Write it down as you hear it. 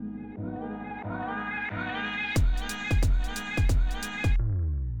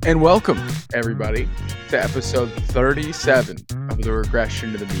And welcome, everybody, to episode 37 of the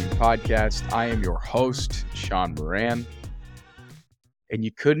Regression to the Mean podcast. I am your host, Sean Moran, and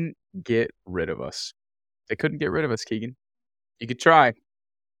you couldn't get rid of us. They couldn't get rid of us, Keegan. You could try,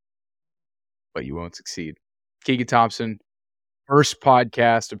 but you won't succeed. Keegan Thompson, first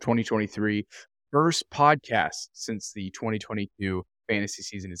podcast of 2023, first podcast since the 2022 fantasy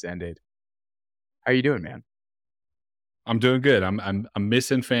season has ended. How you doing, man? I'm doing good. I'm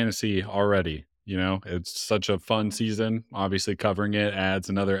missing fantasy already. You know, it's such a fun season. Obviously, covering it adds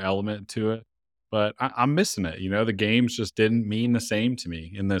another element to it, but I'm missing it. You know, the games just didn't mean the same to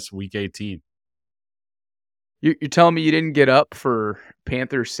me in this week 18. You're telling me you didn't get up for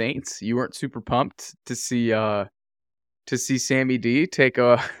Panthers Saints? You weren't super pumped to see Sammy D take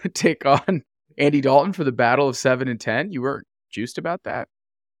on Andy Dalton for the battle of 7 and 10? You weren't juiced about that?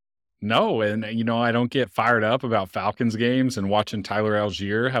 No, and you know, I don't get fired up about Falcons games and watching Tyler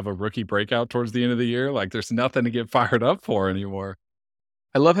Algier have a rookie breakout towards the end of the year. Like, there's nothing to get fired up for anymore.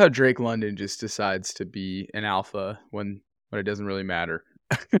 I love how Drake London just decides to be an alpha when it doesn't really matter.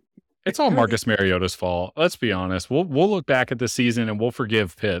 It's all Marcus Mariota's fault. Let's be honest. We'll look back at the season and we'll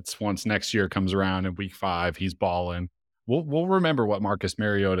forgive Pitts once next year comes around in week 5. He's balling. We'll remember what Marcus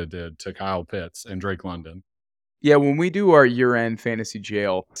Mariota did to Kyle Pitts and Drake London. Yeah, when we do our year-end fantasy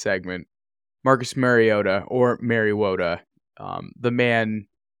jail segment, Marcus Mariota or Mariota, the man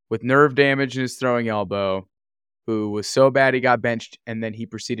with nerve damage in his throwing elbow, who was so bad he got benched and then he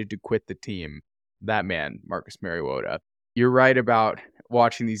proceeded to quit the team. That man, Marcus Mariota. You're right about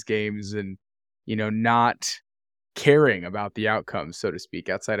watching these games and, not caring about the outcomes, so to speak,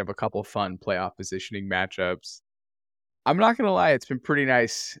 outside of a couple fun playoff positioning matchups. I'm not going to lie, it's been pretty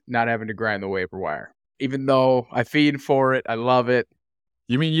nice not having to grind the waiver wire. Even though I feed for it, I love it.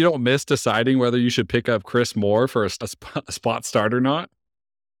 You mean you don't miss deciding whether you should pick up Chris Moore for a spot start or not?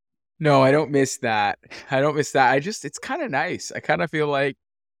 No, I don't miss that. It's kind of nice. I kind of feel like,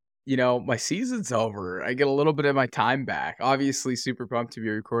 my season's over. I get a little bit of my time back. Obviously, super pumped to be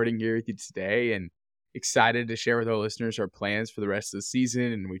recording here with you today and excited to share with our listeners our plans for the rest of the season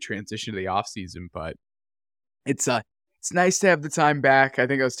and we transition to the off season. But it's nice to have the time back. I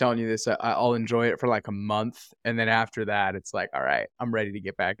think I was telling you this. I'll enjoy it for like a month, and then after that, it's like, all right, I'm ready to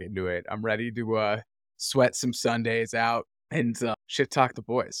get back into it. I'm ready to sweat some Sundays out and shit talk the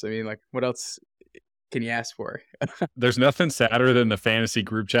boys. I mean, like, what else can you ask for? There's nothing sadder than the fantasy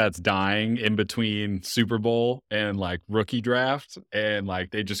group chats dying in between Super Bowl and like rookie draft, and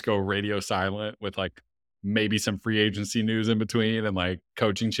like they just go radio silent with like maybe some free agency news in between and like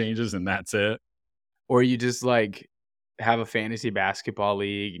coaching changes, and that's it. Or you just like have a fantasy basketball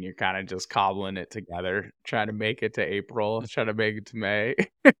league and you're kind of just cobbling it together, trying to make it to April, trying to make it to May.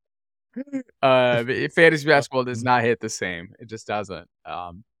 Fantasy basketball does not hit the same. It just doesn't.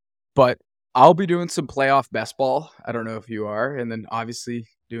 But I'll be doing some playoff best ball. I don't know if you are. And then obviously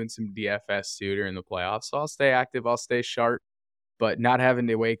doing some DFS too during the playoffs. So I'll stay active. I'll stay sharp. But not having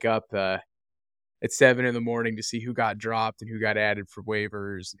to wake up at 7 in the morning to see who got dropped and who got added for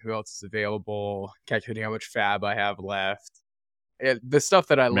waivers and who else is available, calculating how much fab I have left. The stuff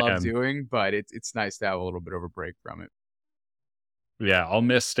that I love Man, doing, but it's nice to have a little bit of a break from it. yeah, I'll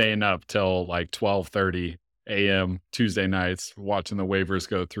miss staying up till like 12:30 a.m. Tuesday nights watching the waivers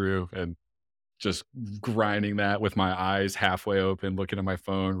go through and just grinding that with my eyes halfway open, looking at my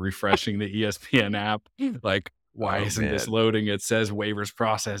phone, refreshing the ESPN app. Like, why Oh, isn't this man. loading? It says waivers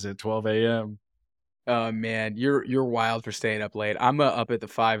process at 12 a.m. Oh, man, you're wild for staying up late. I'm up at the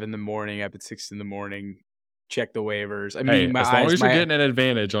 5 in the morning, up at 6 in the morning, check the waivers. I mean, Hey, as long as you're getting an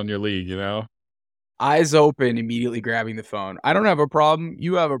advantage on your league, you know? eyes open, immediately grabbing the phone. I don't have a problem.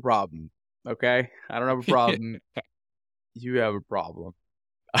 You have a problem. Okay? I don't have a problem. You have a problem.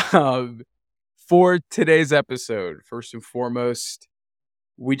 Um, for today's episode, first and foremost,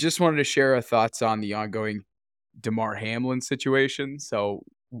 we just wanted to share our thoughts on the ongoing DeMar Hamlin situation. So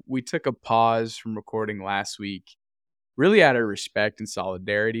we took a pause from recording last week, really out of respect and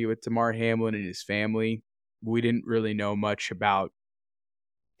solidarity with DeMar Hamlin and his family. We didn't really know much about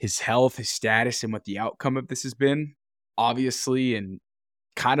his health, his status, and what the outcome of this has been. Obviously, in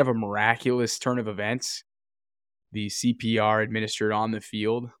kind of a miraculous turn of events, the CPR administered on the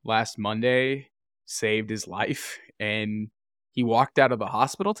field last Monday saved his life, and he walked out of the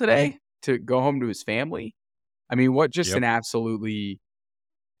hospital today to go home to his family. I mean, what just Yep. an absolutely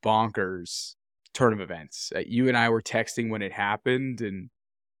bonkers turn of events. You and I were texting when it happened, and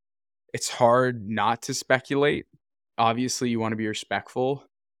it's hard not to speculate. Obviously, you want to be respectful,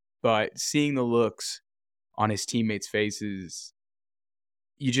 but seeing the looks on his teammates' faces,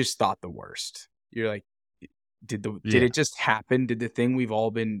 you just thought the worst. You're like, Did Yeah. it just happen? Did the thing we've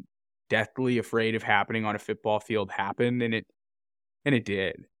all been deathly afraid of happening on a football field happen? And it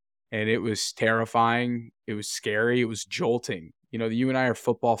did. And it was terrifying. It was scary. It was jolting. You know, you and I are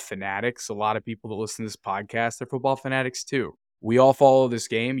football fanatics. A lot of people that listen to this podcast are football fanatics too. We all follow this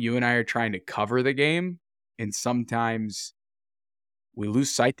game. You and I are trying to cover the game. And sometimes we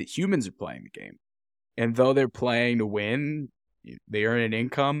lose sight that humans are playing the game. And though they're playing to win, they earn an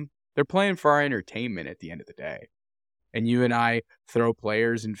income. They're playing for our entertainment at the end of the day. And you and I throw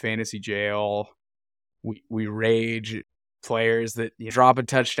players in fantasy jail. We rage at players that drop a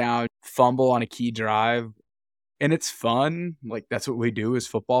touchdown, fumble on a key drive, and it's fun. Like, that's what we do as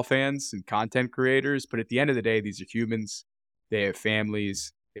football fans and content creators. But at the end of the day, these are humans. They have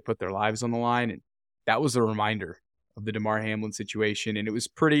families. They put their lives on the line. And that was a reminder of the Damar Hamlin situation. And it was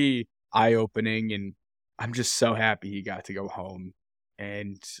pretty eye opening. And I'm just so happy he got to go home.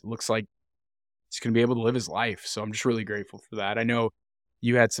 And looks like he's going to be able to live his life. So I'm just really grateful for that. I know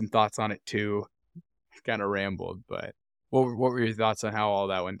you had some thoughts on it too. Kind of rambled, but what were your thoughts on how all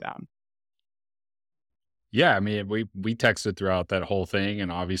that went down? Yeah, I mean, we texted throughout that whole thing, and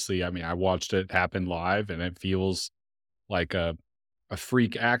obviously, I mean, I watched it happen live, and it feels like a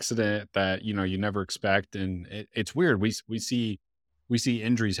freak accident that you never expect, and it's weird. We see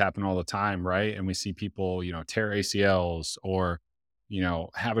injuries happen all the time, right? And we see people tear ACLs or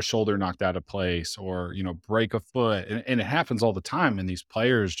have a shoulder knocked out of place or break a foot, and it happens all the time. And these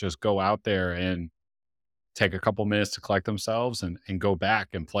players just go out there and take a couple minutes to collect themselves and go back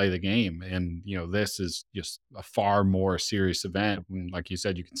and play the game. And, this is just a far more serious event. And like you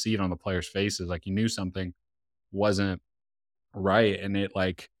said, you can see it on the players' faces. Like you knew something wasn't right. And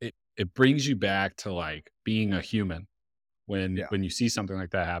it brings you back to like being a human when Yeah. you see something like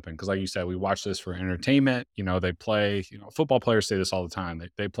that happen. Cause like you said, we watch this for entertainment. They play, football players say this all the time.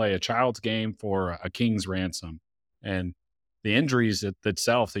 They play a child's game for a king's ransom. And the injuries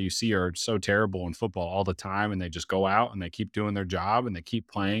itself that you see are so terrible in football all the time. And they just go out and they keep doing their job and they keep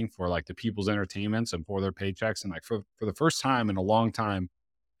playing for like the people's entertainments and for their paychecks. And like for the first time in a long time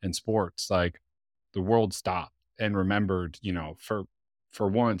in sports, like the world stopped and remembered, for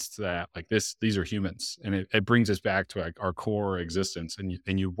once that like these are humans, and it brings us back to like our core existence.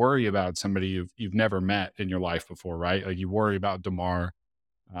 And you worry about somebody you've never met in your life before, right? Like you worry about Damar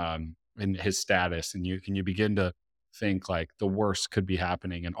and his status, and you begin to think like the worst could be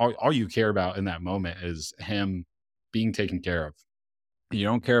happening, and all you care about in that moment is him being taken care of. You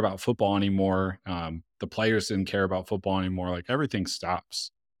don't care about football anymore. The players didn't care about football anymore. Like everything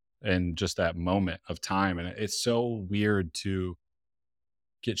stops in just that moment of time. And it's so weird to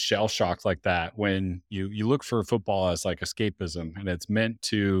get shell shocked like that when you look for football as like escapism, and it's meant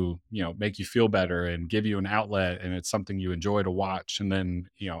to make you feel better and give you an outlet, and it's something you enjoy to watch, and then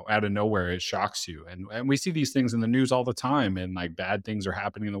out of nowhere it shocks you. And we see these things in the news all the time, and like bad things are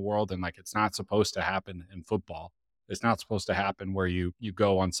happening in the world, and like it's not supposed to happen in football. It's not supposed to happen where you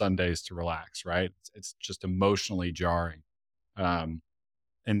go on Sundays to relax, right? It's just emotionally jarring. um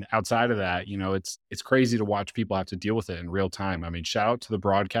and outside of that, it's crazy to watch people have to deal with it in real time. I mean, shout out to the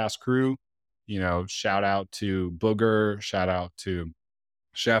broadcast crew, shout out to Booger, shout out to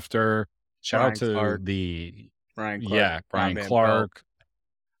Schefter, shout out Brian to Clark, the Brian Clark, yeah, John Brian Van Pelt. Clark,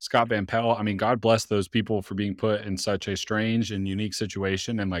 Scott Van Pelt. I mean, God bless those people for being put in such a strange and unique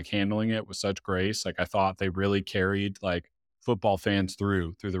situation and like handling it with such grace. Like I thought they really carried like football fans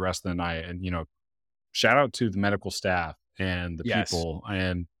through the rest of the night. And shout out to the medical staff and the Yes. people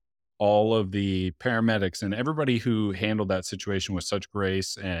and all of the paramedics and everybody who handled that situation with such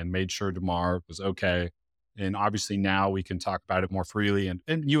grace and made sure Damar was okay. And obviously now we can talk about it more freely. And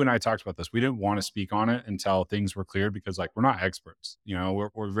you and I talked about this. We didn't want to speak on it until things were cleared because like we're not experts.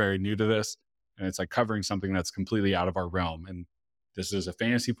 We're very new to this. And it's like covering something that's completely out of our realm. And this is a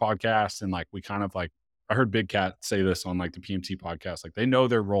fantasy podcast. And like we kind of like I heard Big Cat say this on like the PMT podcast. Like they know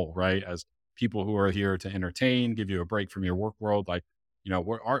their role, right? As people who are here to entertain, give you a break from your work world. Like,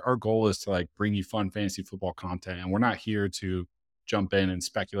 our goal is to like bring you fun fantasy football content, and we're not here to jump in and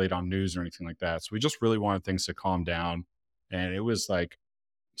speculate on news or anything like that. So we just really wanted things to calm down. And it was like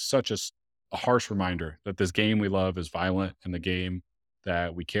such a harsh reminder that this game we love is violent, and the game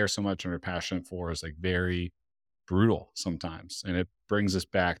that we care so much and are passionate for is like very brutal sometimes. And it brings us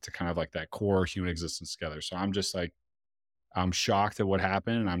back to kind of like that core human existence together. So I'm just like, I'm shocked at what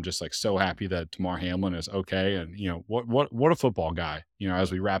happened, and I'm just like so happy that Damar Hamlin is okay. And what a football guy.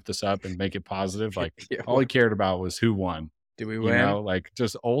 As we wrap this up and make it positive, like Yeah, all he cared about was who won. did we win? Like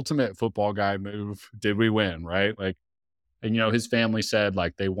just ultimate football guy move. Did we win? Right? Like, and his family said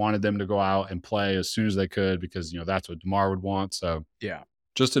like they wanted them to go out and play as soon as they could because that's what Damar would want. So Yeah.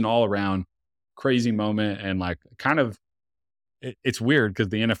 just an all around crazy moment and like kind of it's weird because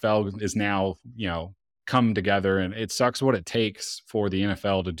the NFL is now, come together and it sucks what it takes for the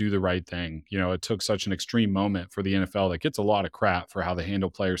NFL to do the right thing. It took such an extreme moment for the NFL that gets a lot of crap for how they handle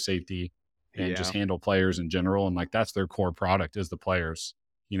player safety and just Yeah. handle players in general. And like that's their core product is the players,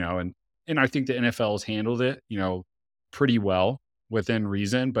 and I think the NFL has handled it, pretty well within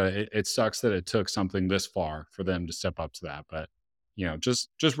reason, but it sucks that it took something this far for them to step up to that. But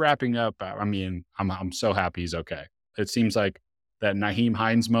just wrapping up, I mean, I'm so happy he's okay. It seems like that Naheem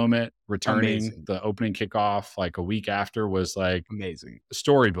Hines moment, returning Amazing. the opening kickoff like a week after was like Amazing. a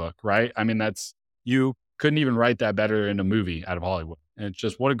storybook, right? I mean, you couldn't even write that better in a movie out of Hollywood. And it's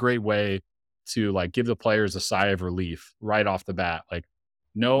just what a great way to like give the players a sigh of relief right off the bat. Like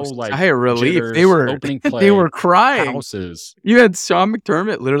no like Sigh of relief. They jitters, were opening they play, were crying. houses. You had Sean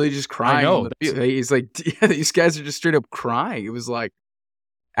McDermott literally just I crying on know. the field. He's like, yeah, these guys are just straight up crying. It was like,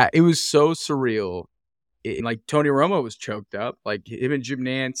 it was so surreal. Like Tony Romo was choked up. Like him and Jim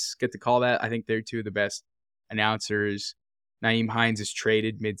Nance get to call that. I think they're two of the best announcers. Naeem Hines is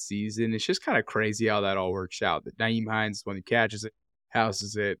traded midseason. It's just kind of crazy how that all works out. That Naeem Hines, when he catches it,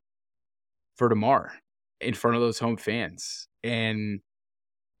 houses it for DeMar in front of those home fans. And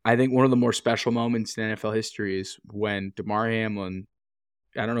I think one of the more special moments in NFL history is when DeMar Hamlin,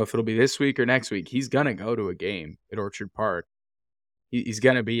 I don't know if it'll be this week or next week, he's going to go to a game at Orchard Park. He's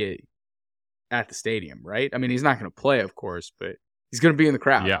going to be at the stadium, right? I mean, he's not going to play, of course, but he's going to be in the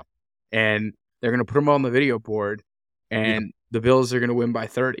crowd. Yeah. And they're going to put him on the video board, and the Bills are going to win by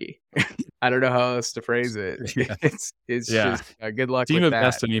 30. I don't know how else to phrase it. Yeah. It's just good luck Team with of that.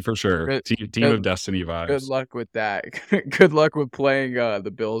 Destiny for sure. Good- Team of Destiny vibes. Good luck with that. Good luck with playing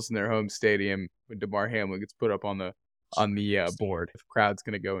the Bills in their home stadium when DeMar Hamlin gets put up on the board. The crowd's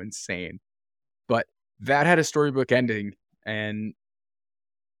going to go insane. But that had a storybook ending, and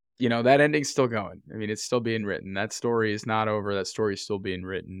that ending's still going. I mean, it's still being written. That story is not over. That story is still being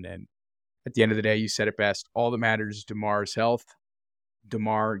written. And at the end of the day, you said it best. All that matters is DeMar's health.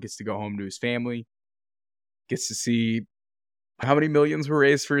 DeMar gets to go home to his family, gets to see how many millions were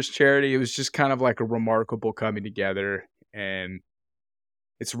raised for his charity. It was just kind of like a remarkable coming together. And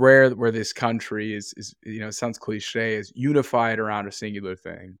it's rare where this country is it sounds cliche, is unified around a singular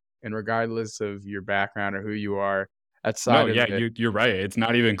thing. And regardless of your background or who you are, outside of you're right. It's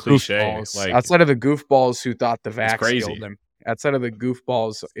not even cliche. Like outside of the goofballs who thought the it's vax crazy. killed him, outside of the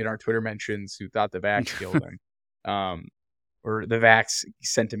goofballs in our Twitter mentions who thought the vax killed him, or the vax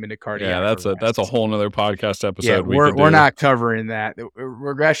sent him into cardiac. Yeah, that's a whole nother podcast episode. Yeah, we're not covering that.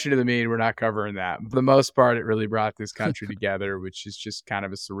 Regression to the mean, we're not covering that. For the most part, it really brought this country together, which is just kind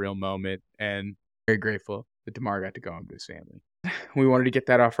of a surreal moment, and very grateful that DeMar got to go home to his family. We wanted to get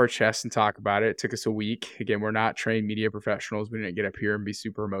that off our chest and talk about it. It took us a week. Again, we're not trained media professionals. We didn't get up here and be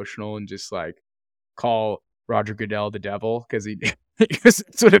super emotional and just like call Roger Goodell the devil because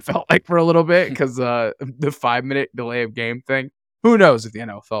that's what it felt like for a little bit because the 5-minute delay of game thing. Who knows if the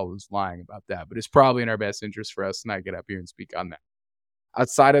NFL was lying about that, but it's probably in our best interest for us to not get up here and speak on that.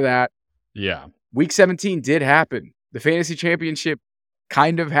 Outside of that, yeah, week 17 did happen. The fantasy championship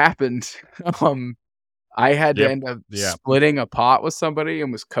kind of happened. I had to end up splitting a pot with somebody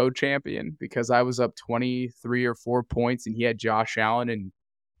and was co-champion because I was up 23 or 4 points and he had Josh Allen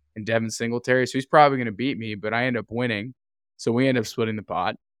and Devin Singletary. So he's probably going to beat me, but I end up winning. So we end up splitting the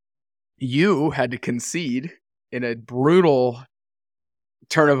pot. You had to concede in a brutal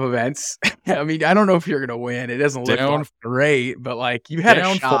turn of events. I mean, I don't know if you're going to win. It doesn't look great, but like you had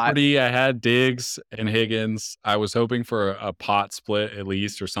a shot. 40, I had Diggs and Higgins. I was hoping for a pot split at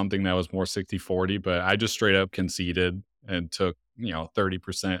least or something that was more 60-40, but I just straight up conceded and took,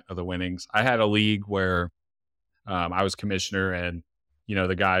 30% of the winnings. I had a league where I was commissioner and,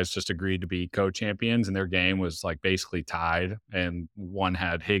 the guys just agreed to be co-champions and their game was like basically tied. And one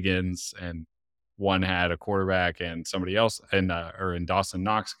had Higgins and one had a quarterback and somebody else and Dawson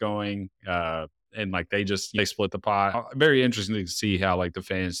Knox going and like they split the pot. Very interesting to see how like the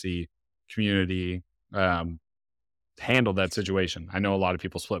fantasy community handled that situation. I know a lot of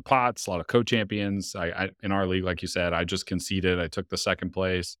people split pots, a lot of co-champions. I in our league, like you said, I just conceded. I took the second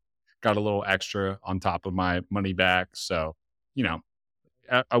place, got a little extra on top of my money back. So,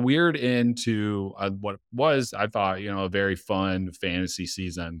 a weird end to what was, I thought, a very fun fantasy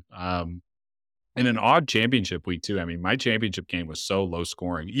season. And an odd championship week too. I mean, my championship game was so low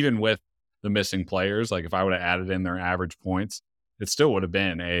scoring, even with the missing players. Like if I would have added in their average points, it still would have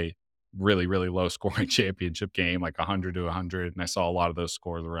been a really, really low scoring championship game, like 100 to 100. And I saw a lot of those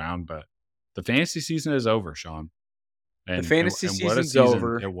scores around, but the fantasy season is over, Sean. The fantasy what a season's season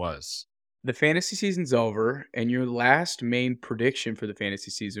over. it was. the fantasy season's over, and your last main prediction for the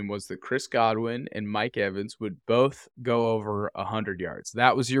fantasy season was that Chris Godwin and Mike Evans would both go over 100 yards.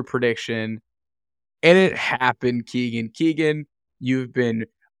 That was your prediction, and it happened, Keegan. Keegan, you've been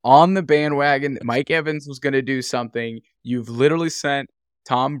on the bandwagon that Mike Evans was going to do something. You've literally sent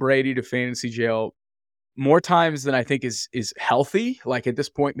Tom Brady to fantasy jail more times than I think is healthy. Like, at this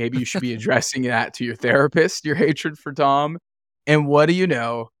point, maybe you should be addressing that to your therapist, your hatred for Tom. And what do you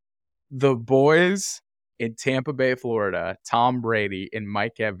know? The boys in Tampa Bay, Florida, Tom Brady and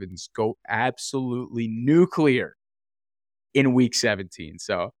Mike Evans, go absolutely nuclear in week 17.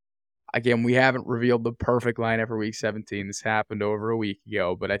 So, again, we haven't revealed the perfect lineup for week 17. This happened over a week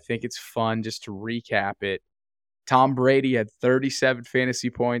ago, but I think it's fun just to recap it. Tom Brady had 37 fantasy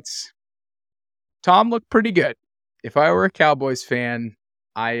points. Tom looked pretty good. If I were a Cowboys fan,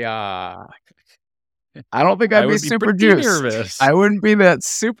 I don't think I'd I be would be super pretty juiced. nervous. I wouldn't be that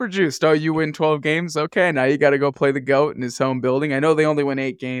super juiced. Oh, you win 12 games? Okay, now you got to go play the GOAT in his home building. I know they only win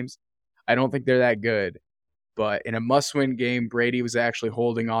 8 games. I don't think they're that good. But in a must-win game, Brady was actually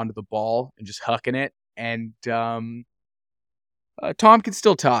holding on to the ball and just hucking it. And Tom can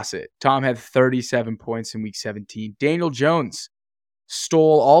still toss it. Tom had 37 points in Week 17. Daniel Jones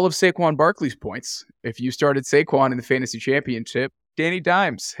stole all of Saquon Barkley's points. If you started Saquon in the fantasy championship, Danny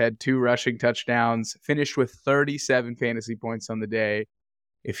Dimes had 2 rushing touchdowns, finished with 37 fantasy points on the day.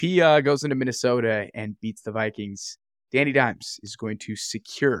 If he goes into Minnesota and beats the Vikings, Danny Dimes is going to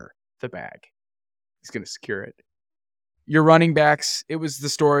secure the bag. He's going to secure it. Your running backs, it was the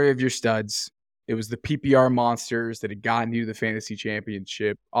story of your studs. It was the PPR monsters that had gotten you to the fantasy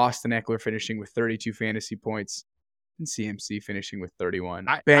championship. Austin Eckler finishing with 32 fantasy points and CMC finishing with 31.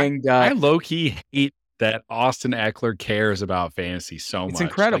 Banged up. I low-key hate that Austin Eckler cares about fantasy so much. It's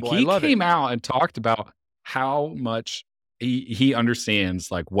incredible. Like, I he love came it. out and talked about how much he understands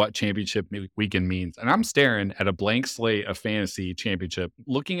like what championship weekend means. And I'm staring at a blank slate of fantasy championship,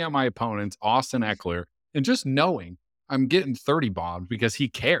 looking at my opponents, Austin Eckler, and just knowing I'm getting 30 bombed because he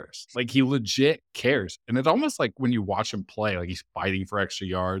cares. Like, he legit cares. And it's almost like when you watch him play, like he's fighting for extra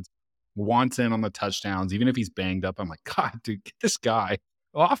yards, wants in on the touchdowns, even if he's banged up. I'm like, God, dude, get this guy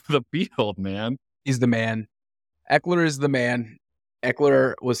off the field, man. He's the man. Eckler is the man.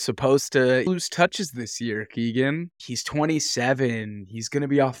 Eckler was supposed to lose touches this year, Keegan. He's 27. He's going to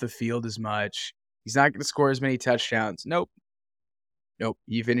be off the field as much. He's not going to score as many touchdowns. Nope.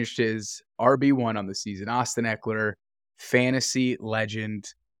 He finished his RB1 on the season. Austin Eckler, fantasy legend.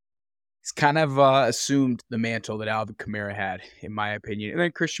 He's kind of assumed the mantle that Alvin Kamara had, in my opinion. And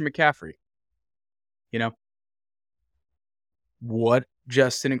then Christian McCaffrey. You know, what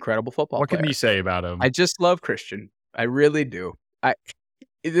just an incredible football player. What can you say about him? I just love Christian. I really do.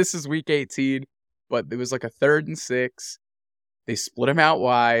 This is week 18, but it was like a 3rd and 6. They split him out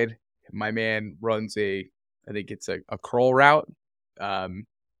wide. My man runs I think it's a curl route.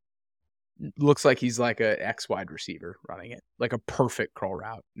 Looks like he's like a X wide receiver running it, like a perfect curl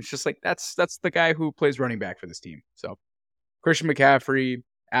route. It's just like that's the guy who plays running back for this team. So Christian McCaffrey,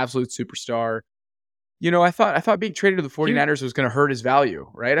 absolute superstar. You know, I thought being traded to the 49ers was going to hurt his value,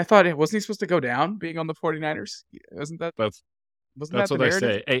 right? I thought, wasn't he supposed to go down being on the 49ers? Wasn't that That's what I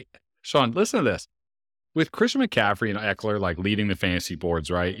say. Hey, Sean, listen to this. With Christian McCaffrey and Eckler like leading the fantasy boards,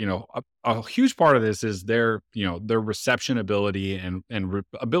 right? You know, a huge part of this is their reception ability and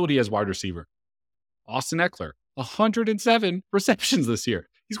ability as wide receiver. Austin Eckler, 107 receptions this year.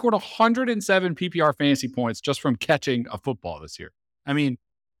 He scored 107 PPR fantasy points just from catching a football this year. I mean,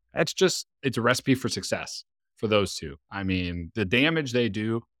 it's a recipe for success for those two. I mean, the damage they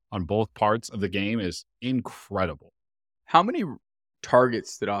do on both parts of the game is incredible. How many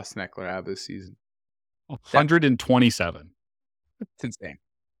targets did Austin Eckler have this season? 127. It's insane.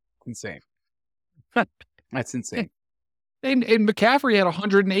 That's insane. And McCaffrey had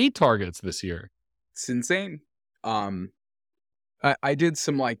 108 targets this year. It's insane. I did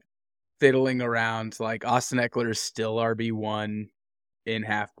some like fiddling around. Like, Austin Eckler is still RB1 in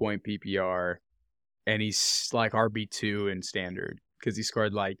half point PPR, and he's like RB2 in standard because he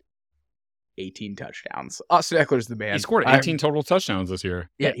scored like 18 touchdowns. Austin Eckler's the man. He scored 18 total touchdowns this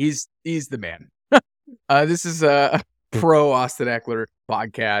year. Yeah, he's the man. This is a pro Austin Eckler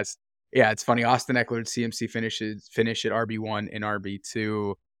podcast. Yeah, it's funny. Austin Eckler and CMC finish at RB1 and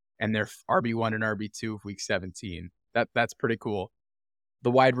RB2, and they're RB1 and RB2 of week 17. That's pretty cool.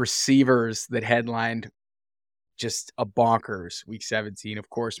 The wide receivers that headlined just a bonkers week 17. Of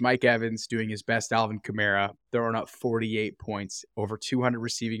course, Mike Evans doing his best Alvin Kamara, throwing up 48 points, over 200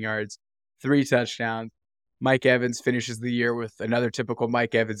 receiving yards, 3 touchdowns. Mike Evans finishes the year with another typical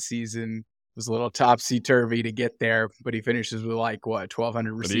Mike Evans season. It was a little topsy-turvy to get there, but he finishes with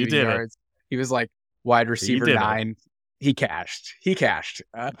 1,200 receiving yards. He was like wide He receiver did it. 9. He cashed.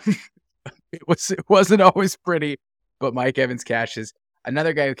 It wasn't always pretty, but Mike Evans cashes.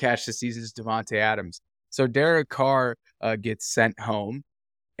 Another guy who cashed this season is Devontae Adams. So Derek Carr gets sent home,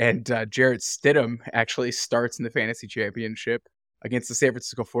 and Jarrett Stidham actually starts in the fantasy championship against the San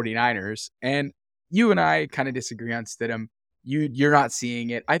Francisco 49ers. And you and I kind of disagree on Stidham. You're not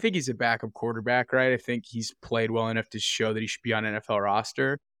seeing it. I think he's a backup quarterback, right? I think he's played well enough to show that he should be on an NFL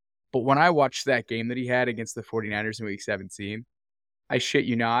roster. But when I watched that game that he had against the 49ers in week 17, I shit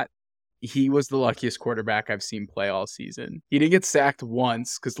you not, he was the luckiest quarterback I've seen play all season. He didn't get sacked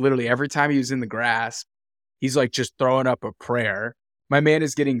once because literally every time he was in the grass, he's like just throwing up a prayer. My man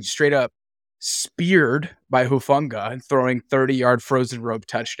is getting straight up speared by Hufanga and throwing 30-yard frozen rope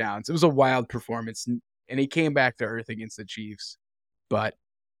touchdowns. It was a wild performance, and he came back to earth against the Chiefs. But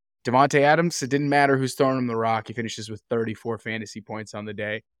Devontae Adams, it didn't matter who's throwing him the rock. He finishes with 34 fantasy points on the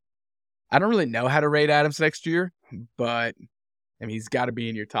day. I don't really know how to rate Adams next year, but I mean, he's got to be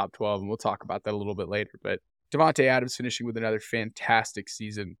in your top 12, and we'll talk about that a little bit later. But Devontae Adams finishing with another fantastic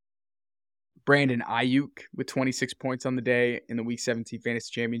season. Brandon Ayuk with 26 points on the day in the Week 17 Fantasy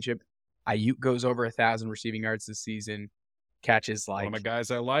Championship. Ayuk goes over 1,000 receiving yards this season. Catches like One of the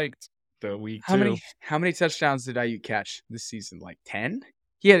guys I liked the week how two. How many touchdowns did Ayuk catch this season? Like 10?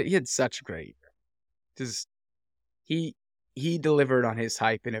 He had such a great year. Just he delivered on his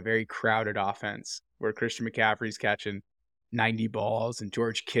hype in a very crowded offense where Christian McCaffrey's catching 90 balls and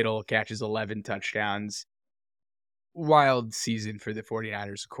George Kittle catches 11 touchdowns. Wild season for the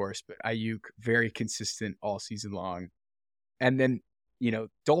 49ers, of course, but Ayuk very consistent all season long. And then,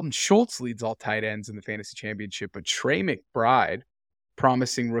 Dalton Schultz leads all tight ends in the fantasy championship, but Trey McBride,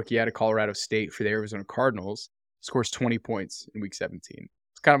 promising rookie out of Colorado State for the Arizona Cardinals, scores 20 points in week 17.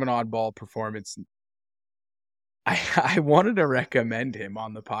 It's kind of an oddball performance. I wanted to recommend him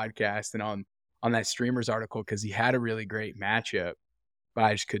on the podcast and on that Streamers article because he had a really great matchup, but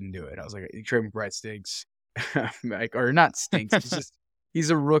I just couldn't do it. I was like, Trey McBride stinks. Or not stinks. He's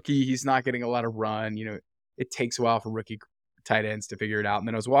a rookie. He's not getting a lot of run. It takes a while for rookie tight ends to figure it out. And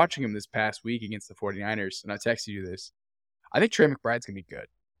then I was watching him this past week against the 49ers, and I texted you this. I think Trey McBride's going to be good.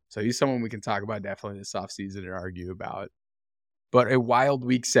 So he's someone we can talk about definitely this offseason and argue about. But a wild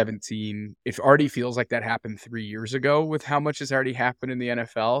week 17, it already feels like that happened 3 years ago with how much has already happened in the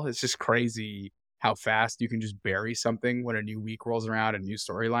NFL. It's just crazy how fast you can just bury something when a new week rolls around and new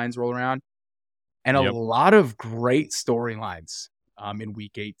storylines roll around. And a lot of great storylines in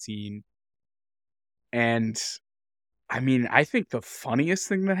week 18. And I mean, I think the funniest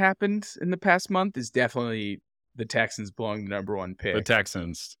thing that happened in the past month is definitely the Texans blowing the number 1 pick. The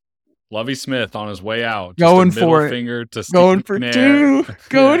Texans. Lovie Smith on his way out. Going just a for it. Finger to Steve going for McNair. 2.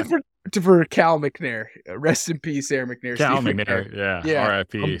 Going for Cal McNair. Rest in peace, Aaron McNair. Cal Steve McNair. Yeah.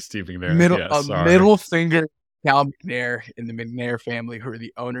 R.I.P. Steve McNair. Middle finger, Cal McNair and the McNair family, who are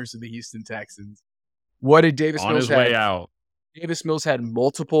the owners of the Houston Texans. What did Davis on Mills his way out? Davis Mills had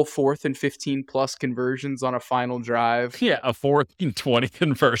multiple 4th and 15 plus conversions on a final drive. Yeah, a 4th and 20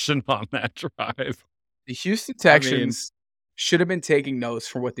 conversion on that drive. The Houston Texans should have been taking notes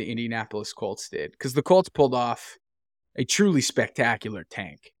from what the Indianapolis Colts did, because the Colts pulled off a truly spectacular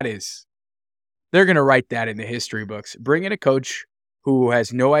tank. That is, they're going to write that in the history books. Bring in a coach who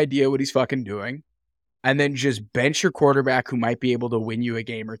has no idea what he's fucking doing, and then just bench your quarterback who might be able to win you a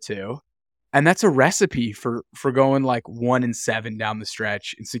game or two. And that's a recipe for going like 1-7 down the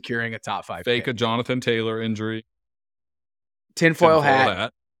stretch and securing a top 5 Fake pick. a Jonathan Taylor injury. Tinfoil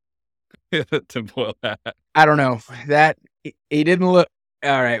hat. Tinfoil hat. I don't know. That he didn't look.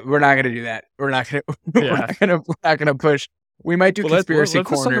 All right, we're not gonna do that. We're not gonna push. We might do conspiracy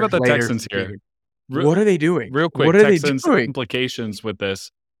corner. Let's talk about the later. Texans here. What are they doing? Real quick, what are Texans they doing? Implications with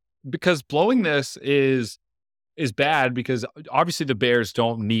this, because blowing this is bad, because obviously the Bears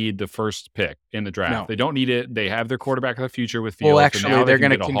don't need the first pick in the draft. No. They don't need it. They have their quarterback of the future with Fields. Well, actually, they're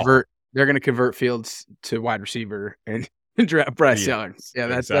going to convert. They're going to convert Fields to wide receiver and draft Bryce Young. Yeah,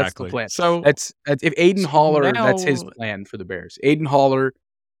 that's the plan. So that's if Aiden Holler, that's his plan for the Bears. Aiden Holler,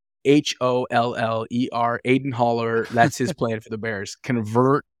 Holler, Aiden Holler. That's his plan for the Bears.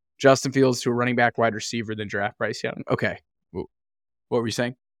 Convert Justin Fields to a running back, wide receiver, then draft Bryce Young. Okay, what were you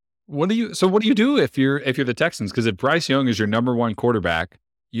saying? What do you do if you're the Texans? Because if Bryce Young is your number 1 quarterback,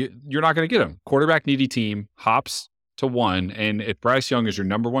 you're not going to get him. Quarterback needy team, hops to 1, and if Bryce Young is your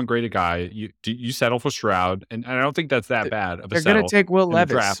number 1 graded guy, you settle for Stroud, and I don't think that's that bad of a settle. They're going to take Will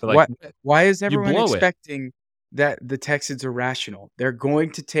Levis. Draft, like, why is everyone expecting that the Texans are rational? They're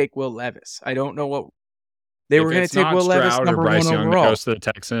going to take Will Levis. I don't know what they were going to take. Will Levis number 1 Young overall. Goes to the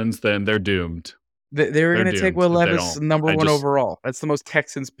Texans, then they're doomed. They were going to take Will Levis number 1 overall. That's the most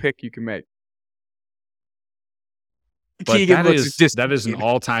Texans pick you can make. But Keegan looks that is an disappointed.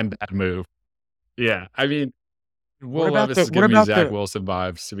 all-time bad move. Yeah, I mean, What Will about Levis the is what giving me about Zach the Wilson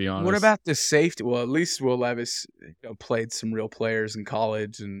vibes, to be what honest. about the safety? Well, at least Will Levis, played some real players in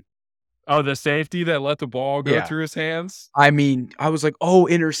college, and Oh, the safety that let the ball go yeah. through his hands? I mean, I was like, "Oh,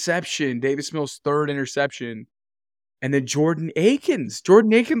 interception, Davis Mills' 3rd interception." And then Jordan Akins.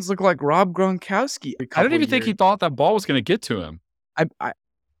 Jordan Akins looked like Rob Gronkowski a I don't couple even think he years. thought that ball was gonna get to him. I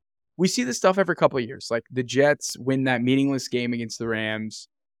we see this stuff every couple of years. Like, the Jets win that meaningless game against the Rams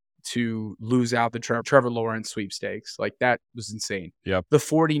to lose out the Trevor Lawrence sweepstakes. Like, that was insane. Yep. The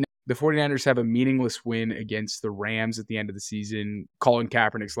 49ers have a meaningless win against the Rams at the end of the season, Colin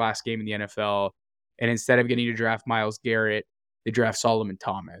Kaepernick's last game in the NFL, and instead of getting to draft Myles Garrett, they draft Solomon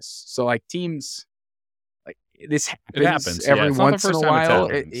Thomas. So, like, teams like, this It happens happens, yeah, every it's not the once in a first time it's while,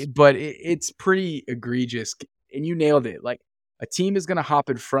 happened. but it's pretty egregious, and you nailed it. Like, a team is gonna hop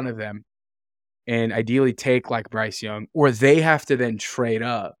in front of them and ideally take, like, Bryce Young, or they have to then trade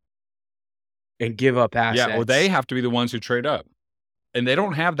up and give up Yeah, or they assets. have to be the ones who trade up, and they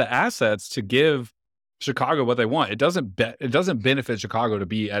don't have the assets to give Chicago what they want. It doesn't benefit Chicago to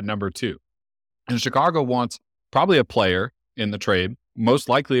be at number 2. And Chicago wants probably a player in the trade, most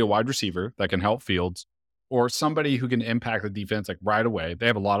likely a wide receiver that can help Fields, or somebody who can impact the defense like right away. They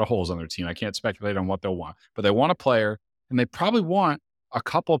have a lot of holes on their team. I can't speculate on what they'll want, but they want a player, and they probably want a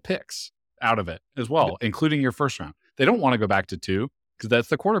couple of picks out of it as well, including your first round. They don't want to go back to 2 because that's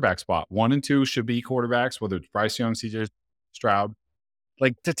the quarterback spot. 1 and 2 should be quarterbacks, whether it's Bryce Young, CJ Stroud.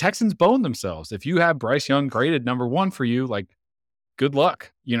 Like, the Texans bone themselves. If you have Bryce Young graded number 1 for you, like, good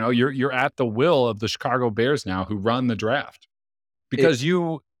luck. You know, you're at the will of the Chicago Bears now, who run the draft, It because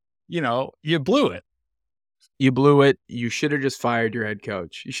you blew it. You blew it. You should have just fired your head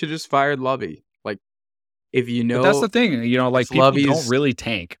coach. You should have just fired Lovey. Like, if you But that's know the thing, like, if people don't Lovey's really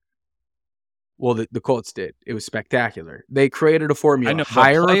tank. well, the Colts did. It was spectacular. They created a I formula. know the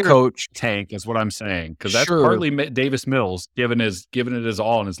Hire a players coach. tank is what I'm saying, because that's Sure. partly Davis Mills giving it his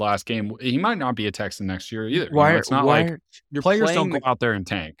all in his last game. He might not be a Texan next year either. It's not like You're players don't playing go out there and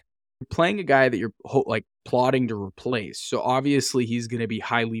tank. a guy that you're like plotting to replace. So obviously he's going to be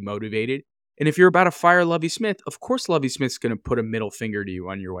highly motivated. And if you're about to fire Lovey Smith, of course Lovey Smith's going to put a middle finger to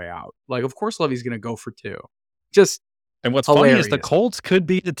you on your way out. Like, of course Lovey's going to go for 2. Just And what's funny is the hilarious. Colts could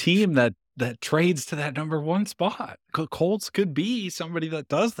be the team that trades to that number 1 spot. Colts could be somebody that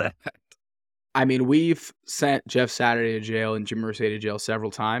does that. I mean, we've sent Jeff Saturday to jail and Jim Irsay to jail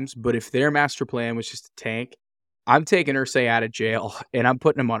several times, but if their master plan was just to tank, I'm taking Irsay out of jail and I'm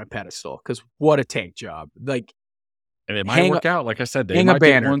putting him on a pedestal, because what a tank job. Like, And it might hang a work out. Like I said, they hang a might be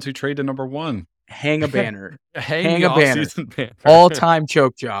the banner. ones who trade to number 1. Hang a banner. Hang Hang the a banner. offseason banner. All-time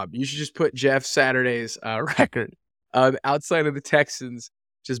choke job. You should just put Jeff Saturday's record outside of the Texans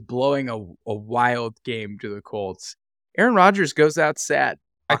just blowing a wild game to the Colts. Aaron Rodgers goes out sad.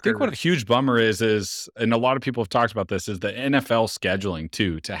 I think what a huge bummer is, and a lot of people have talked about this, is the NFL scheduling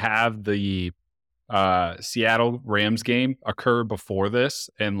too, to have the Seattle Rams game occur before this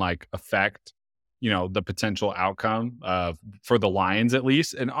and like affect, the potential outcome for the Lions at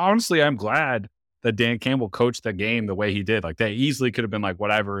least. And honestly, I'm glad that Dan Campbell coached the game the way he did. Like, they easily could have been like,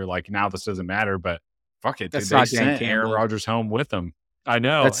 whatever, like, now this doesn't matter, but fuck it. That's They not Dan sent Aaron Campbell. Rodgers home with them. I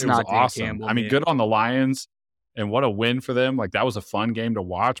know. That's It was not Dan awesome. Campbell, I mean, man. good on the Lions, and what a win for them. Like, that was a fun game to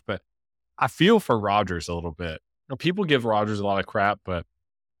watch, but I feel for Rodgers a little bit. People give Rodgers a lot of crap, but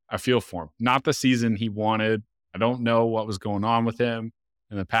I feel for him. Not the season he wanted. I don't know what was going on with him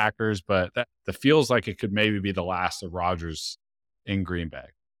and the Packers, but that feels like it could maybe be the last of Rodgers in Green Bay.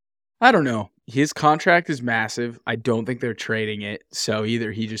 I don't know. His contract is massive. I don't think they're trading it. So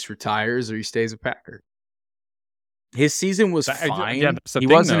either he just retires or he stays a Packer. His season was fine. Yeah, that's the he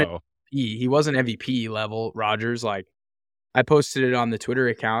thing, wasn't though. He wasn't MVP level Rodgers. Like, I posted it on the Twitter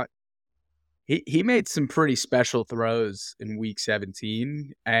account. He made some pretty special throws in week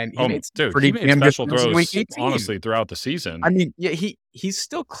 17, and he made some pretty he made damn good special throws in week throws, 18. honestly, throughout the season. I mean, yeah, he's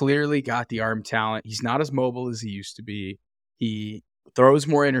still clearly got the arm talent. He's not as mobile as he used to be. He throws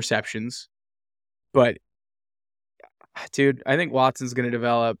more interceptions, but dude, I think Watson's going to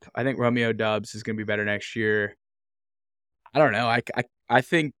develop. I think Romeo Doubs is going to be better next year. I don't know. I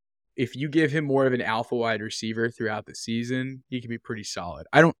think if you give him more of an alpha wide receiver throughout the season, he can be pretty solid.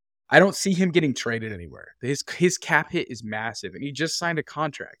 I don't see him getting traded anywhere. His cap hit is massive, and he just signed a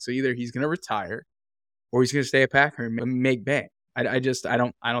contract. So either he's going to retire, or he's going to stay a Packer and make bank. I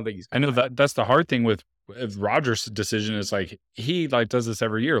don't think he's. I know that's the hard thing with Rodgers' decision is like he like does this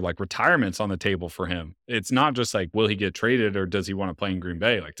every year. Like, retirement's on the table for him. It's not just like, will he get traded or does he want to play in Green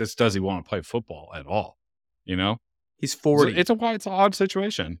Bay? Like, this, does he want to play football at all? He's So 40. it's an odd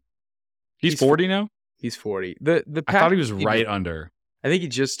situation. He's 40 now. He's 40. The I thought he Packers was need to, right under. I think he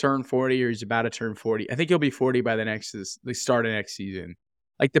just turned 40 or he's about to turn 40. I think he'll be 40 by the start of next season.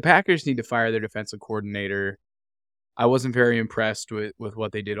 Like, the Packers need to fire their defensive coordinator. I wasn't very impressed with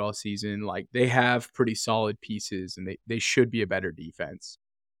what they did all season. Like, they have pretty solid pieces, and they should be a better defense.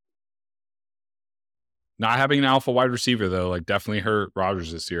 Not having an alpha wide receiver, though, like, definitely hurt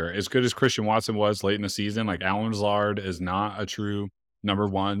Rodgers this year. As good as Christian Watson was late in the season, like, Allen Lazard is not a true number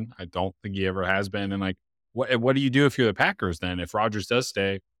one. I don't think he ever has been. And, like, what do you do if you're the Packers then? If Rodgers does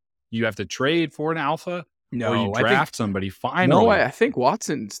stay, you have to trade for an alpha or you No, draft somebody finally. I think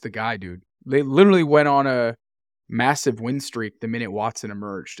Watson's the guy, dude. They literally went on a massive win streak the minute Watson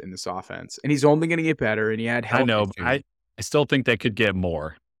emerged in this offense, and he's only going to get better. And he had I health know. issues. I still think they could get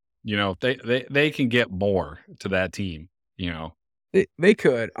more. You know, they can get more to that team, you know. They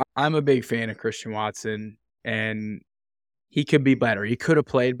could. I'm a big fan of Christian Watson, and he could be better. He could have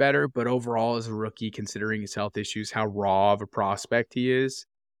played better, but overall, as a rookie, considering his health issues, how raw of a prospect he is,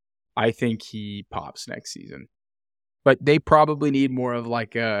 I think he pops next season. But they probably need more of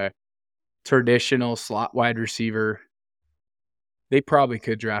like a traditional slot wide receiver. They probably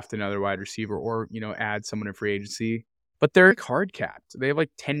could draft another wide receiver or, add someone in free agency. But they're hard capped. They have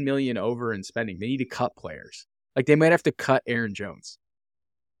like 10 million over in spending. They need to cut players. Like, they might have to cut Aaron Jones.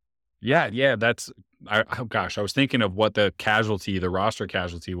 Yeah, that's oh gosh, I was thinking of what the roster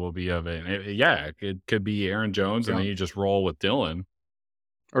casualty will be of it. It could be Aaron Jones, and then you just roll with Dylan.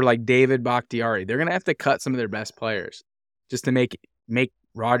 Or like David Bakhtiari. They're going to have to cut some of their best players just to make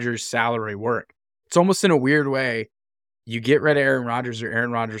Rodgers' salary work. It's almost in a weird way. You get rid of Aaron Rodgers or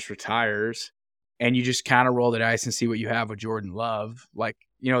Aaron Rodgers retires, and you just kind of roll the dice and see what you have with Jordan Love. Like,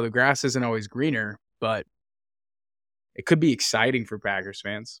 the grass isn't always greener, but it could be exciting for Packers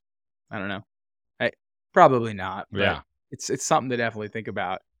fans. I don't know. Probably not. But Yeah. It's something to definitely think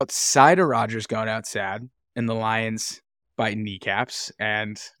about. Outside of Rodgers going out sad and the Lions biting kneecaps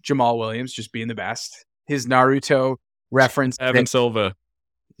and Jamal Williams just being the best, his Naruto reference. Evan Silva.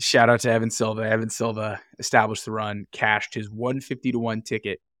 Shout out to Evan Silva. Evan Silva established the run, cashed his 150-1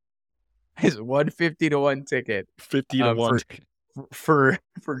 ticket. His 150-1 ticket. 50-1 for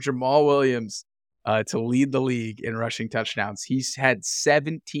Jamal Williams to lead the league in rushing touchdowns. He's had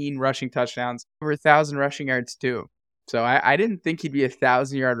 17 rushing touchdowns, over 1,000 rushing yards too. So I didn't think he'd be a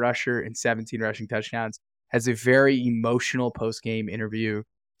 1,000-yard rusher and 17 rushing touchdowns. Has a very emotional post-game interview.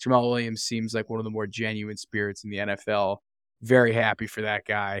 Jamal Williams seems like one of the more genuine spirits in the NFL. Very happy for that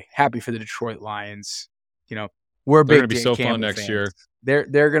guy. Happy for the Detroit Lions. We're They're big. Gonna be so fun next year. They're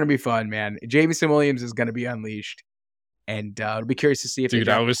going to be fun, man. Jamison Williams is going to be unleashed. And I'll be curious to see if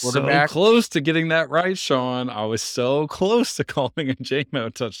I was so close to getting that right, Sean. I was so close to calling a J-Mo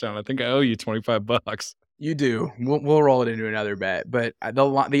touchdown. I think I owe you $25. You do. We'll roll it into another bet. But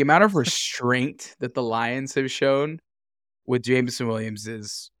the amount of restraint that the Lions have shown with Jamison Williams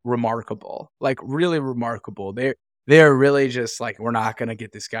is remarkable. Like, really remarkable. They're really just like, we're not going to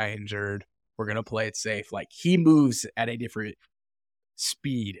get this guy injured. We're going to play it safe. Like, he moves at a different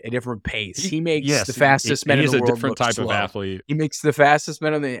speed, a different pace. He makes the fastest men in the world look slow. He's a different type of athlete. He makes the fastest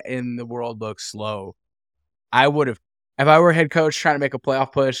men in the world look slow. I would have, if I were a head coach trying to make a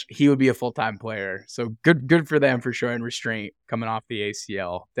playoff push, he would be a full-time player. So good for them for showing restraint coming off the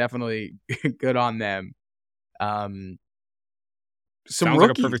ACL. Definitely good on them. Some Sounds rookies.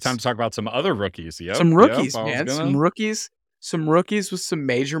 Like a perfect time to talk about some other rookies. Yep, some rookies, man. Some rookies with some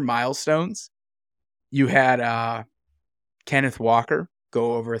major milestones. You had Kenneth Walker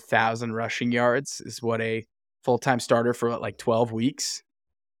go over 1,000 rushing yards, is what a full-time starter for like 12 weeks.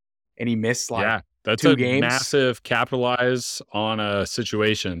 And he missed that's 2 games. Massive capitalize on a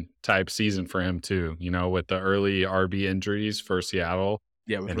situation type season for him too, with the early RB injuries for Seattle.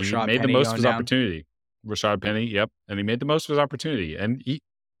 Yeah, with and Rashad he made Penny the most of his down. opportunity. Rashad Penny, yep. And he made the most of his opportunity. And he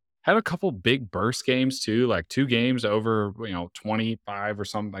had a couple big burst games too, like 2 games over, 25 or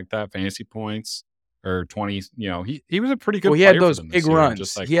something like that, fantasy points. Or 20, he was a pretty good player. He had those big runs.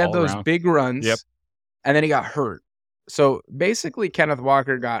 Just like he had those around. big runs. Yep. And then he got hurt. So basically, Kenneth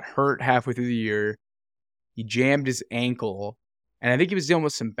Walker got hurt halfway through the year. He jammed his ankle. And I think he was dealing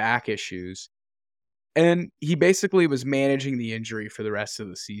with some back issues. And he basically was managing the injury for the rest of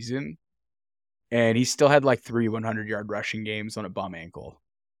the season. And he still had like 3 100-yard rushing games on a bum ankle.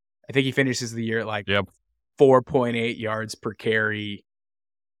 I think he finishes the year at like 4.8 yards per carry.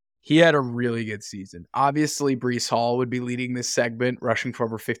 He had a really good season. Obviously, Breece Hall would be leading this segment, rushing for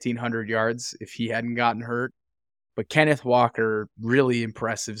over 1,500 yards if he hadn't gotten hurt. But Kenneth Walker, really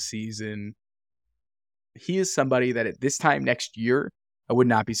impressive season. He is somebody that at this time next year, I would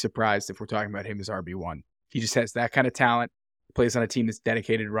not be surprised if we're talking about him as RB1. He just has that kind of talent, plays on a team that's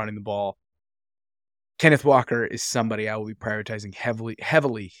dedicated to running the ball. Kenneth Walker is somebody I will be prioritizing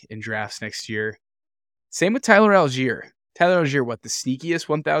heavily in drafts next year. Same with Tyler Algier. Tyler Algier, what, the sneakiest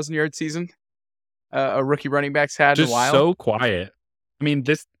 1,000-yard season a rookie running back's had in a Just while? so quiet. I mean,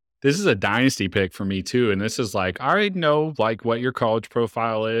 this is a dynasty pick for me too, and this is like, I already know, like, what your college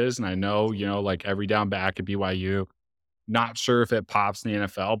profile is, and I know, like, every down back at BYU. Not sure if it pops in the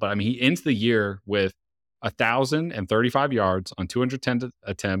NFL, but I mean, he ends the year with 1,035 yards on 210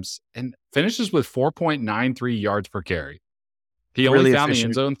 attempts and finishes with 4.93 yards per carry. He only Really found the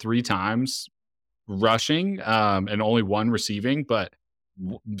end efficient. zone 3 times rushing, and only 1 receiving, but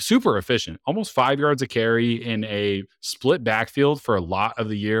super efficient. Almost 5 yards a carry in a split backfield for a lot of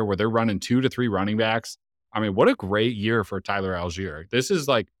the year where they're running 2 to 3 running backs. I mean, what a great year for Tyler Algier. This is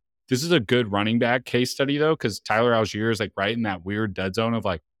a good running back case study though, because Tyler Algier is like right in that weird dead zone of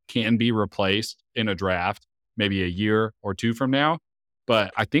like can be replaced in a draft maybe a year or two from now.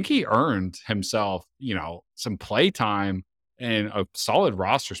 But I think he earned himself, some play time and a solid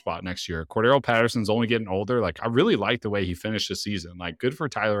roster spot next year. Cordero Patterson's only getting older. Like, I really like the way he finished the season. Like, good for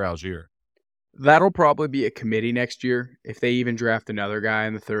Tyler Algier. That'll probably be a committee next year. If they even draft another guy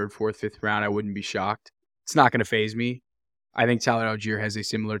in the 3rd, 4th, 5th round, I wouldn't be shocked. It's not going to phase me. I think Tyler Algier has a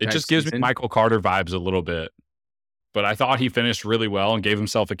similar It type just gives me season. Michael Carter vibes a little bit. But I thought he finished really well and gave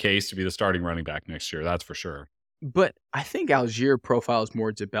himself a case to be the starting running back next year. That's for sure. But I think Algier profiles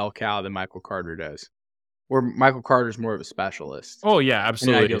more to bell cow than Michael Carter does. Where Michael Carter's more of a specialist Oh yeah, in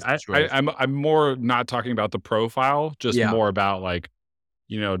an ideal absolutely. situation. I'm more not talking about the profile, just Yeah. more about like,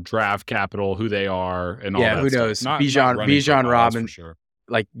 draft capital, who they are, and all Yeah, that who stuff. knows? Not running Bijan profile, that's for Robin, sure.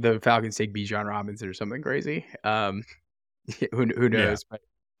 like the Falcons take Bijan Robinson or something crazy. Who Yeah. knows? But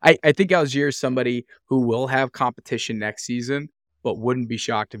I think Algier is somebody who will have competition next season, but wouldn't be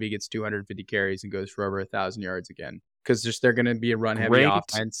shocked if he gets 250 carries and goes for over 1,000 yards again. Because they're going to be a run-heavy Great.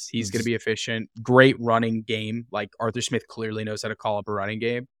 offense. He's going to be efficient. Great running game. Like Arthur Smith clearly knows how to call up a running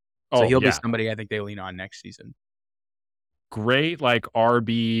game. So Oh he'll be yeah. somebody I think they lean on next season. Great, like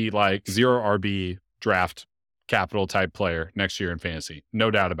RB, like 0 RB draft capital type player next year in fantasy.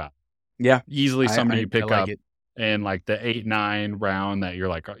 No doubt about Yeah, it. Easily somebody you I pick like up it. in like the 8-9 round that you're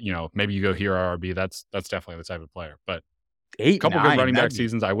like, maybe you go here RB. That's definitely the type of player. But a Eight couple good nine, running back that'd be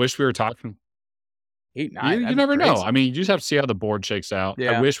seasons. I wish we were talking. 8-9, You that'd be never know. crazy. I mean, you just have to see how the board shakes out. I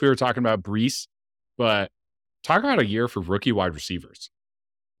Yeah. wish we were talking about Brees, but talk about a year for rookie wide receivers. This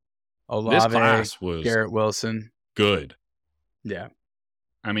Olave, class was Garrett Wilson. good. Yeah.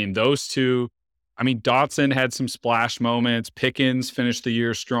 I mean, those two. I mean, Dotson had some splash moments. Pickens finished the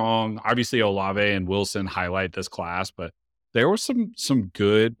year strong. Obviously, Olave and Wilson highlight this class, but there were some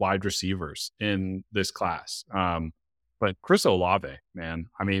good wide receivers in this class. But Chris Olave, man.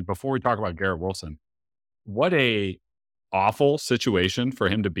 I mean, before we talk about Garrett Wilson, what a awful situation for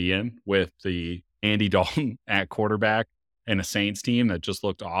him to be in with the Andy Dalton at quarterback and a Saints team that just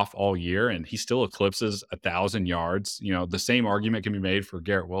looked off all year, and he still eclipses 1,000 yards. The same argument can be made for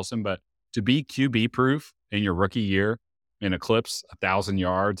Garrett Wilson, but to be QB proof in your rookie year and eclipse 1,000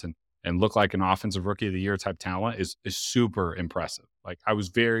 yards and look like an offensive rookie of the year type talent is super impressive. Like, I was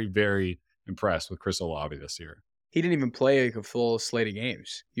very, very impressed with Chris Olave this year. He didn't even play like a full slate of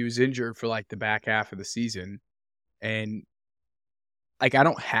games. He was injured for like the back half of the season. And like I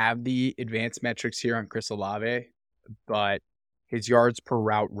don't have the advanced metrics here on Chris Olave, but his yards per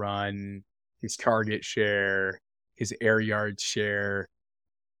route run, his target share, his air yards share,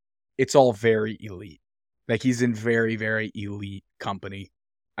 it's all very elite. Like he's in very, very elite company.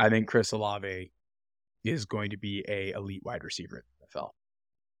 I think Chris Olave is going to be a elite wide receiver in the NFL.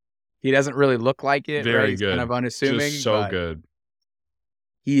 He doesn't really look like it, right? Very He's kind of good. Just unassuming, so but good.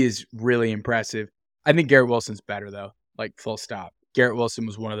 he is really impressive. I think Garrett Wilson's better though. Like full stop. Garrett Wilson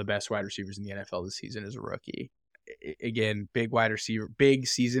was one of the best wide receivers in the NFL this season as a rookie. Again, big wide receiver, big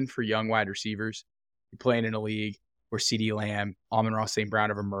season for young wide receivers. You're playing in a league where CeeDee Lamb, Amon-Ra St. Brown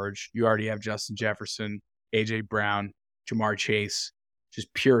have emerged. You already have Justin Jefferson, AJ Brown, Jamar Chase,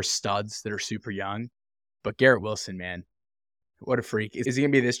 just pure studs that are super young. But Garrett Wilson, man, what a freak. Is he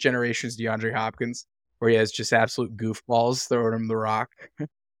going to be this generation's DeAndre Hopkins, where he has just absolute goofballs throwing him the rock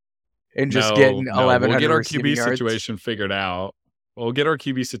and just getting No. We'll get 1,100 our receiving QB yards? situation figured out. We'll get our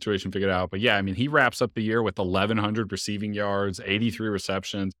QB situation figured out. But yeah, I mean, he wraps up the year with 1,100 receiving yards, 83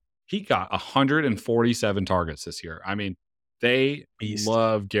 receptions. He got 147 targets this year. I mean, they Beast.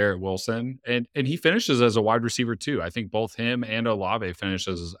 love Garrett Wilson, and he finishes as a wide receiver too. I think both him and Olave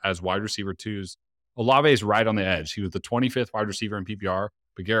finishes as wide receiver twos. Olave is right on the edge. He was the 25th wide receiver in PPR,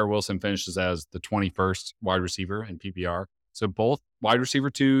 but Garrett Wilson finishes as the 21st wide receiver in PPR. So both wide receiver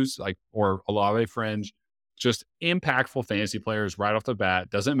twos, like, or Olave fringe, just impactful fantasy players right off the bat.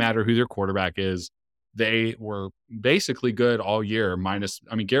 Doesn't matter who their quarterback is. they were basically good all year.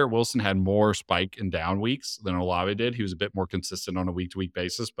 Garrett Wilson had more spike and down weeks than Olave did. He was a bit more consistent on a week to week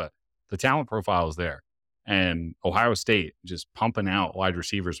basis, but the talent profile is there. And Ohio State just pumping out wide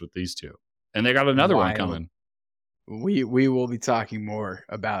receivers with these two. And they got another one Wild. coming. We will be talking more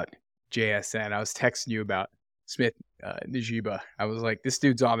about JSN. I was texting you about Smith Najiba. I was like, this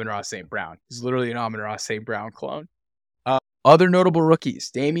dude's Amon-Ra St. Brown. He's literally an Amon-Ra St. Brown clone. Other notable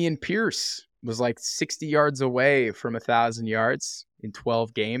rookies, Dameon Pierce was like 60 yards away from 1,000 yards in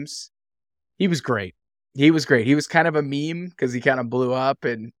 12 games. He was great. He was kind of a meme because he kind of blew up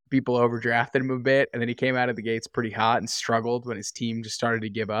and people overdrafted him a bit. And then he came out of the gates pretty hot and struggled when his team just started to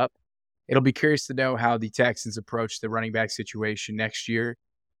give up. It'll be curious to know how the Texans approach the running back situation next year.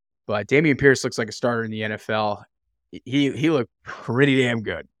 But Dameon Pierce looks like a starter in the NFL. He looked pretty damn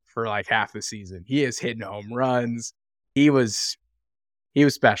good for like half the season. He is hitting home runs. He was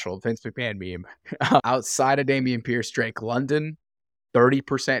special. Vince McMahon meme. Outside of Dameon Pierce, Drake London,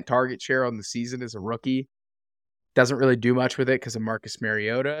 30% target share on the season as a rookie. Doesn't really do much with it because of Marcus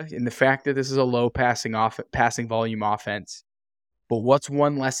Mariota and the fact that this is a low passing volume offense. But what's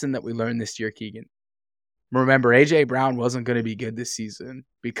one lesson that we learned this year, Keegan? Remember, A.J. Brown wasn't going to be good this season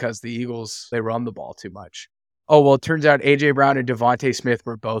because the Eagles, they run the ball too much. Oh, well, it turns out A.J. Brown and Devontae Smith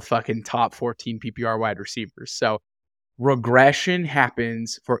were both fucking top 14 PPR wide receivers. So regression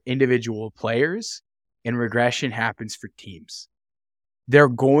happens for individual players and regression happens for teams. They're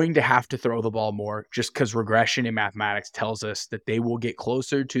going to have to throw the ball more just because regression in mathematics tells us that they will get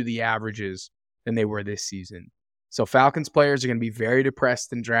closer to the averages than they were this season. So Falcons players are going to be very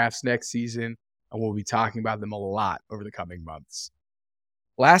depressed in drafts next season, and we'll be talking about them a lot over the coming months.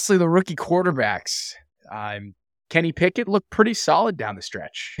 Lastly, the rookie quarterbacks. Kenny Pickett looked pretty solid down the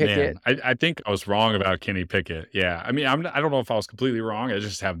stretch. Man, I think I was wrong about Kenny Pickett. Yeah. I mean, I don't know if I was completely wrong. I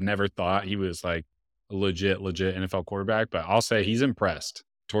just have never thought he was like a legit NFL quarterback, but I'll say he's impressed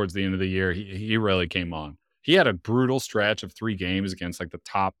towards the end of the year. He really came on. He had a brutal stretch of 3 games against like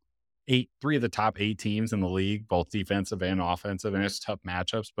three of the top 8 teams in the league, both defensive and offensive, and it's tough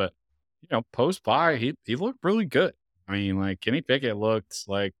matchups. But post bye, he looked really good. I mean, like Kenny Pickett looked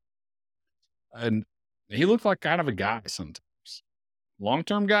like, and he looked like kind of a guy sometimes.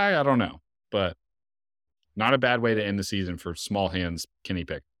 Long-term guy, I don't know, but not a bad way to end the season for small hands Kenny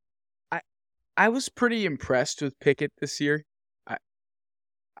Pickett. I was pretty impressed with Pickett this year.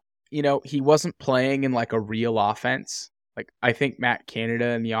 He wasn't playing in like a real offense. Like I think Matt Canada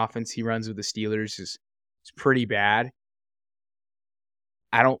and the offense he runs with the Steelers is pretty bad.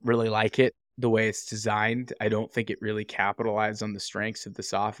 I don't really like it the way it's designed. I don't think it really capitalized on the strengths of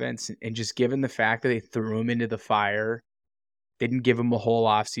this offense. And just given the fact that they threw him into the fire, didn't give him a whole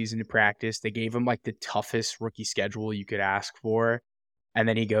offseason to practice. They gave him like the toughest rookie schedule you could ask for. And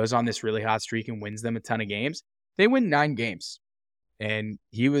then he goes on this really hot streak and wins them a ton of games. They win 9 games. And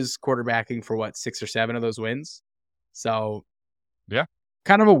he was quarterbacking for 6 or 7 of those wins. So, yeah,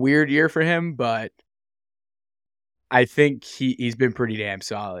 kind of a weird year for him, but I think he's been pretty damn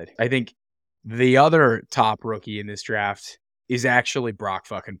solid. I think the other top rookie in this draft is actually Brock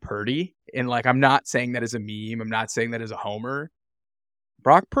fucking Purdy. And like, I'm not saying that as a meme. I'm not saying that as a homer.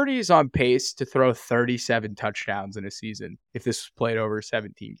 Brock Purdy is on pace to throw 37 touchdowns in a season if this was played over a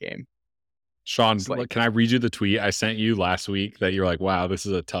 17 game. Sean, can I read you the tweet I sent you last week that you're like, wow, this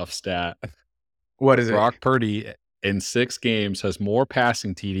is a tough stat? What is it? Brock Purdy in 6 games has more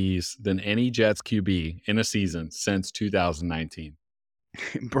passing TDs than any Jets QB in a season since 2019.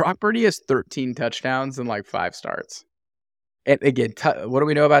 Brock Purdy has 13 touchdowns and like 5 starts. And again, what do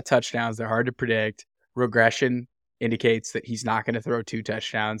we know about touchdowns? They're hard to predict. Regression indicates that he's not going to throw 2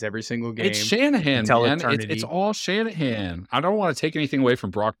 touchdowns every single game. It's Shanahan, man. It's all Shanahan. I don't want to take anything away from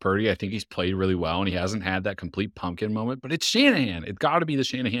Brock Purdy. I think he's played really well, and he hasn't had that complete pumpkin moment, but it's Shanahan. It's got to be the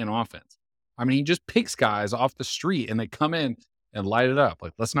Shanahan offense. I mean, he just picks guys off the street, and they come in and light it up.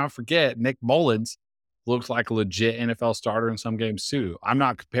 Like, let's not forget, Nick Mullins looks like a legit NFL starter in some games, too. I'm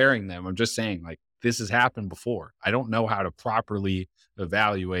not comparing them. I'm just saying, like, this has happened before. I don't know how to properly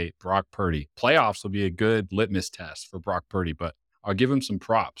evaluate Brock Purdy. Playoffs will be a good litmus test for Brock Purdy, but I'll give him some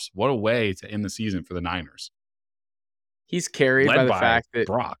props. What a way to end the season for the Niners. He's carried by the fact that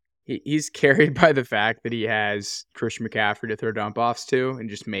Brock. He's carried by the fact that he has Christian McCaffrey to throw dump offs to and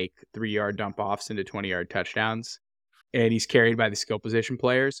just make 3-yard dump offs into 20-yard touchdowns. And he's carried by the skill position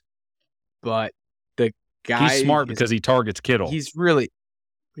players. But the guy, he's smart because he targets Kittle. He's really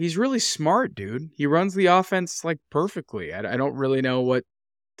smart, dude. He runs the offense like perfectly. I don't really know what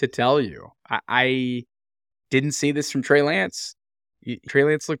to tell you. I didn't see this from Trey Lance. Trey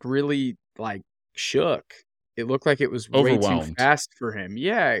Lance looked really like shook. It looked like it was way too fast for him.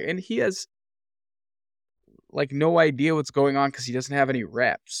 Yeah, and he has like no idea what's going on because he doesn't have any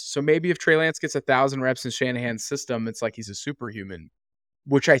reps. So maybe if Trey Lance gets 1,000 reps in Shanahan's system, it's like he's a superhuman,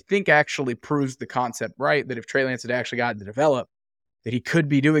 which I think actually proves the concept right, that if Trey Lance had actually gotten to develop, that he could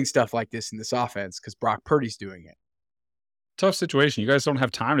be doing stuff like this in this offense because Brock Purdy's doing it. Tough situation. You guys don't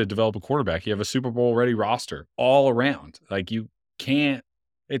have time to develop a quarterback. You have a Super Bowl ready roster all around. Like you can't.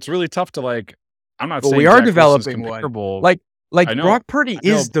 It's really tough to like. I'm not But saying we are Zach Wilson's developing one. comparable. Like I know. Brock Purdy I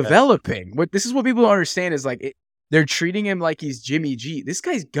know, is developing. This is what people don't understand is like they're treating him like he's Jimmy G. This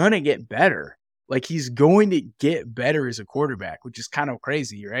guy's gonna get better. Like he's going to get better as a quarterback, which is kind of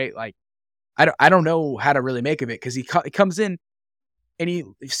crazy, right? Like I don't know how to really make of it because he comes in and he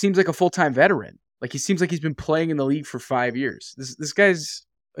seems like a full-time veteran. Like he seems like he's been playing in the league for 5 years. This guy's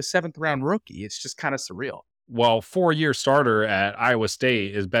a 7th round rookie. It's just kind of surreal. Well, 4-year starter at Iowa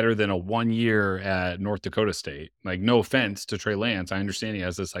State is better than a 1 year at North Dakota State. Like, no offense to Trey Lance. I understand he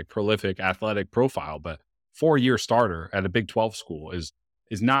has this like prolific athletic profile, but 4-year starter at a Big 12 school is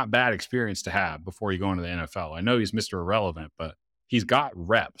not bad experience to have before you go into the NFL. I know he's Mr. Irrelevant, but he's got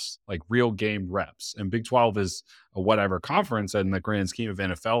reps, like real game reps. And Big 12 is a whatever conference in the grand scheme of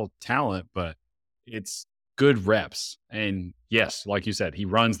NFL talent, but it's good reps. And yes, like you said, he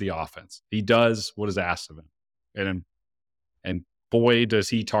runs the offense. He does what is asked of him. And boy, does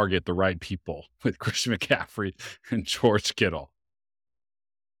he target the right people with Christian McCaffrey and George Kittle.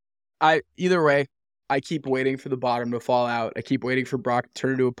 Either way, I keep waiting for the bottom to fall out. I keep waiting for Brock to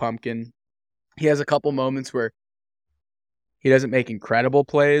turn into a pumpkin. He has a couple moments where he doesn't make incredible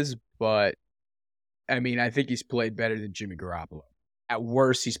plays, but I mean, I think he's played better than Jimmy Garoppolo. At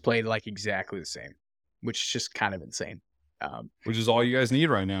worst, he's played like exactly the same, which is just kind of insane. Which is all you guys need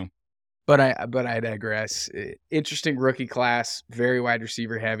right now. But I digress. Interesting rookie class, very wide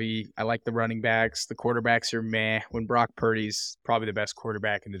receiver heavy. I like the running backs. The quarterbacks are meh. When Brock Purdy's probably the best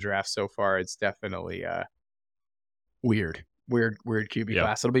quarterback in the draft so far, it's definitely weird QB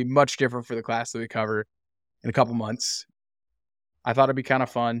class. It'll be much different for the class that we cover in a couple months. I thought it'd be kind of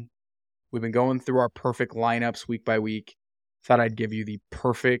fun. We've been going through our perfect lineups week by week. Thought I'd give you the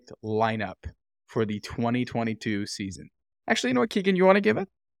perfect lineup for the 2022 season. Actually, you know what, Keegan, you want to give it?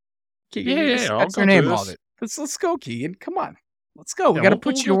 Keegan, that's your name of it. Let's go, Keegan. Come on. Let's go. We got to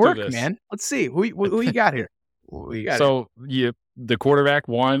put you to work, man. Let's see. Who you got here? The quarterback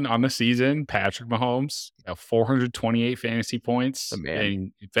won on the season, Patrick Mahomes, 428 fantasy points.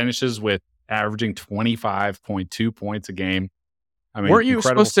 And he finishes with averaging 25.2 points a game. I mean, weren't you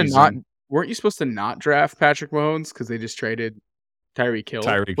supposed to not draft Patrick Mahomes because they just traded Tyreek Hill?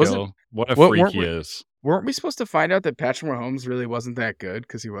 What a freak he is. Weren't we supposed to find out that Patrick Mahomes really wasn't that good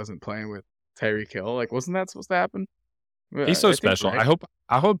because he wasn't playing with Tyreek Hill? Like, wasn't that supposed to happen? He's so special. Right.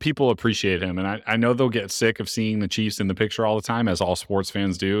 I hope people appreciate him, and I know they'll get sick of seeing the Chiefs in the picture all the time, as all sports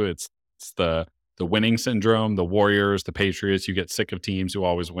fans do. It's the winning syndrome, the Warriors, the Patriots. You get sick of teams who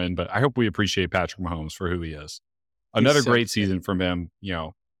always win, but I hope we appreciate Patrick Mahomes for who he is. Another great season from him,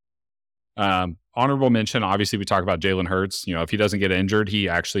 honorable mention, obviously, we talk about Jalen Hurts. If he doesn't get injured, he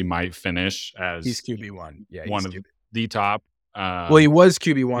actually might finish as he's QB1. Yeah, one of the top. Well, he was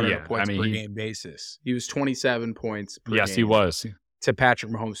QB1 on a points per game basis. He was 27 points per game. Yes, he was. To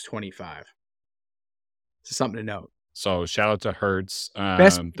Patrick Mahomes' 25. So something to note. So shout out to Hurts.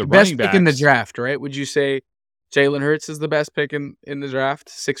 Best pick in the draft, right? Would you say Jalen Hurts is the best pick in the draft?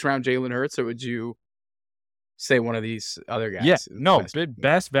 6th round Jalen Hurts, or would you say one of these other guys? Yeah, no,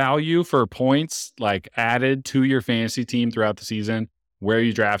 best value for points like added to your fantasy team throughout the season. Where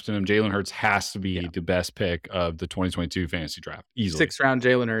you drafted him, Jalen Hurts has to be the best pick of the 2022 fantasy draft, easily. 6th round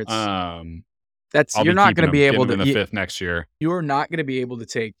Jalen Hurts. You're not going to be able to in the 5th next year. You're not going to be able to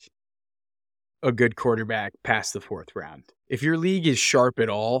take a good quarterback past the 4th round. If your league is sharp at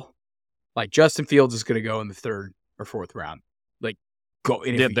all, like Justin Fields is going to go in the 3rd or 4th round. Like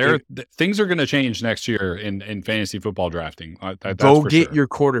things are going to change next year in fantasy football drafting. Go get your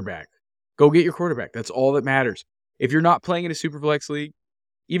quarterback. Go get your quarterback. That's all that matters. If you're not playing in a Superflex league,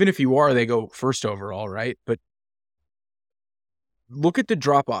 even if you are, they go 1st overall, right? But look at the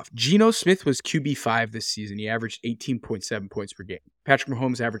drop-off. Geno Smith was QB5 this season. He averaged 18.7 points per game. Patrick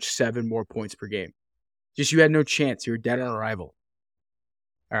Mahomes averaged 7 more points per game. Just you had no chance. You were dead on arrival.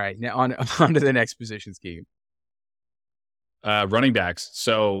 All right, now on to the next positions game. Running backs.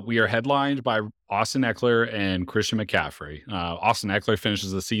 So we are headlined by Austin Eckler and Christian McCaffrey. Austin Eckler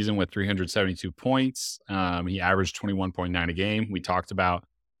finishes the season with 372 points. He averaged 21.9 a game. We talked about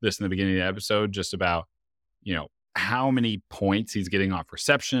this in the beginning of the episode, just about, how many points he's getting off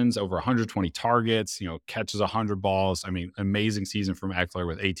receptions, over 120 targets, catches 100 balls. I mean, amazing season from Eckler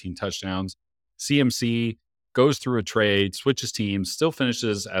with 18 touchdowns. CMC goes through a trade, switches teams, still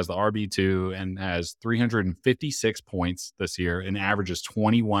finishes as the RB2 and has 356 points this year and averages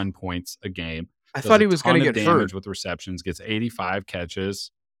 21 points a game. I Does thought a he was going ton to of get hurt. damage with receptions, gets 85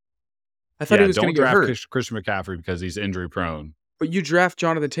 catches. I thought he Yeah, was going don't to get draft hurt. Christian McCaffrey because he's injury prone. But you draft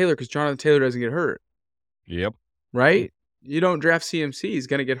Jonathan Taylor because Jonathan Taylor doesn't get hurt, Yep. right? You don't draft CMC. He's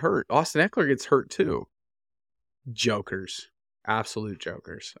going to get hurt. Austin Eckler gets hurt too. Jokers. Absolute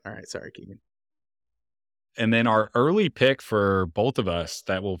jokers. All right. Sorry, Keegan. And then our early pick for both of us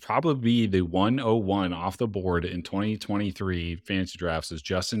that will probably be the 101 off the board in 2023 fantasy drafts is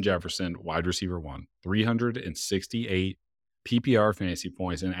Justin Jefferson, wide receiver 1, 368 PPR fantasy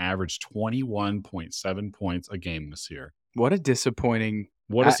points and averaged 21.7 points a game this year. What a disappointing.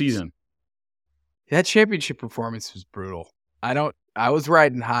 What a season. That championship performance was brutal. I was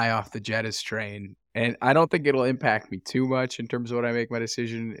riding high off the Jettis train, and I don't think it'll impact me too much in terms of what I make my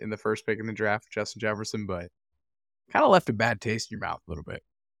decision in the first pick in the draft, Justin Jefferson, but kind of left a bad taste in your mouth a little bit.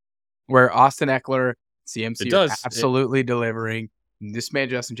 Where Austin Eckler, CMC are absolutely delivering. This man,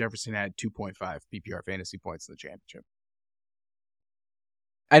 Justin Jefferson, had 2.5 PPR fantasy points in the championship.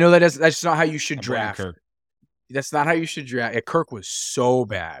 I know that's just not how you should draft. That's not how you should draft. Kirk was so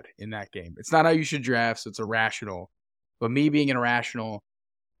bad in that game. It's not how you should draft, so it's irrational. But me being an irrational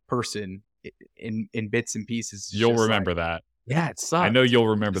person in bits and pieces, you'll remember that. Yeah, it sucked. I know you'll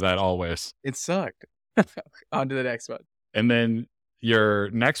remember that always. It sucked. On to the next one. And then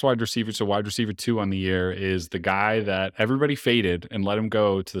your next wide receiver, so wide receiver 2 on the year, is the guy that everybody faded and let him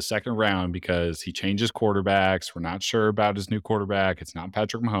go to the second round because he changes quarterbacks. We're not sure about his new quarterback. It's not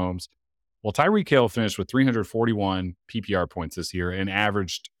Patrick Mahomes. Well, Tyreek Hill finished with 341 PPR points this year and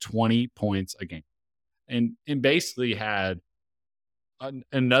averaged 20 points a game. And basically had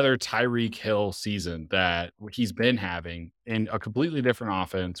another Tyreek Hill season that he's been having in a completely different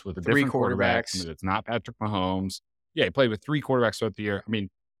offense with a different quarterback. I mean, it's not Patrick Mahomes. Yeah, he played with 3 quarterbacks throughout the year. I mean,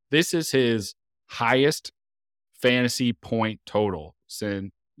 this is his highest fantasy point total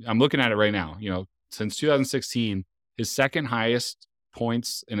since I'm looking at it right now. Since 2016, his second highest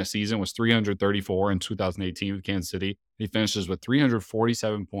points in a season was 334 in 2018 with Kansas City. He finishes with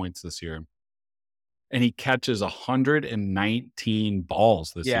 347 points this year. And he catches 119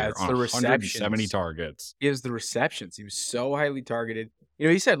 balls this year on 170 targets. He has the receptions. He was so highly targeted.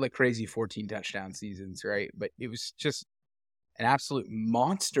 He's had like crazy 14 touchdown seasons, right? But it was just an absolute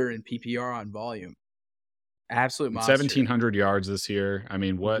monster in PPR on volume. Absolute monster. 1,700 yards this year. I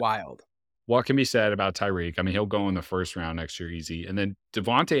mean, wild. What can be said about Tyreek? I mean, he'll go in the first round next year easy. And then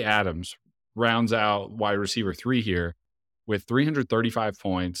Devontae Adams rounds out wide receiver 3 here with 335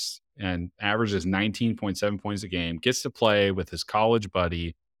 points and averages 19.7 points a game, gets to play with his college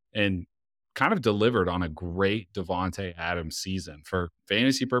buddy, and kind of delivered on a great Devontae Adams season for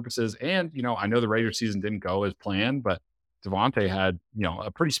fantasy purposes. And, I know the Raiders season didn't go as planned, but Devontae had,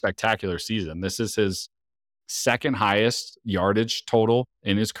 a pretty spectacular season. This is his second highest yardage total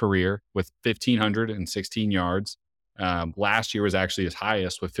in his career with 1,516 yards. Last year was actually his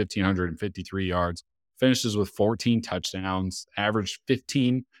highest with 1,553 yards. Finishes with 14 touchdowns, averaged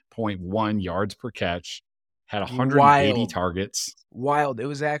 15.1 yards per catch, had 180 targets. Wild. It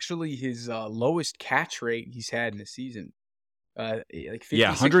was actually his lowest catch rate he's had in a season. Like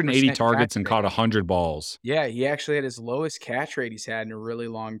 180 targets and caught 100 balls. Yeah, he actually had his lowest catch rate he's had in a really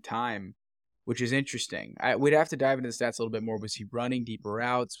long time, which is interesting. We'd have to dive into the stats a little bit more. Was he running deeper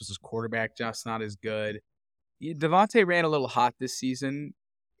routes? Was his quarterback just not as good? Devontae ran a little hot this season.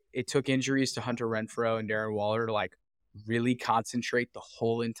 It took injuries to Hunter Renfrow and Darren Waller to really concentrate the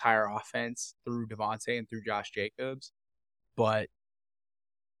whole entire offense through Devontae and through Josh Jacobs. But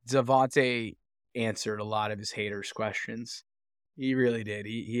Devontae answered a lot of his haters' questions. He really did.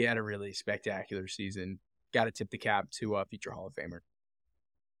 He had a really spectacular season. Got to tip the cap to a future Hall of Famer.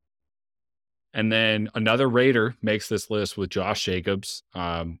 And then another Raider makes this list with Josh Jacobs.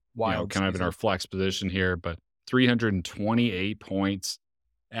 Wild, kind of in our flex position here, but 328 points,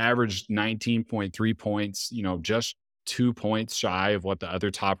 averaged 19.3 points, just 2 points shy of what the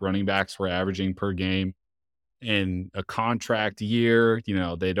other top running backs were averaging per game. In a contract year,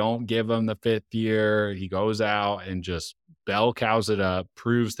 they don't give him the 5th year. He goes out and just bell cows it up,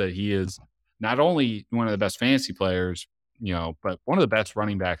 proves that he is not only one of the best fantasy players, but one of the best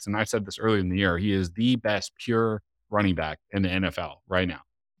running backs. And I said this earlier in the year, he is the best pure running back in the NFL right now.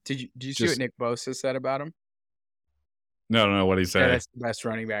 Did you see what Nick Bosa said about him? No, what he said. Yeah, that's the best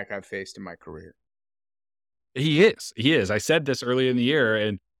running back I've faced in my career. He is. I said this earlier in the year,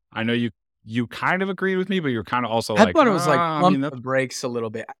 and I know you kind of agreed with me, but you're kind of also I thought it was pump the brakes a little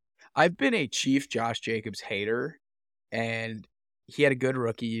bit. I've been a Chief Josh Jacobs hater, and he had a good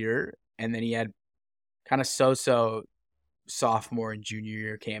rookie year, and then he had kind of so-so sophomore and junior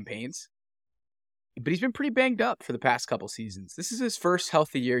year campaigns. But he's been pretty banged up for the past couple seasons. This is his first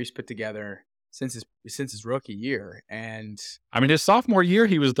healthy year he's put together since his rookie year. And I mean, his sophomore year,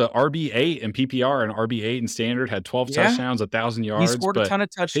 he was the RB8 in PPR and RB8 in standard, had 12 touchdowns, 1,000 he yards. scored a But ton of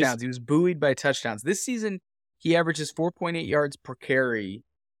touchdowns. He was buoyed by touchdowns. This season, he averages 4.8 yards per carry,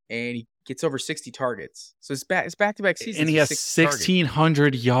 and he gets over 60 targets. So it's back-to-back seasons. And he has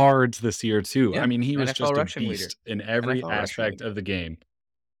 1,600 yards this year, too. Yeah, I mean, he was NFL just a rushing beast leader. in every NFL rushing aspect leader. of the game.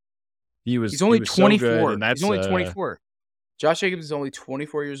 He's only he was 24. So good, and that's he's only 24. Josh Jacobs is only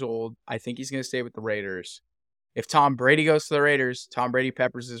 24 years old. I think he's going to stay with the Raiders. If Tom Brady goes to the Raiders, Tom Brady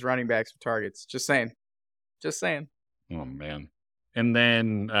peppers his running backs with targets. Just saying. Oh, man. And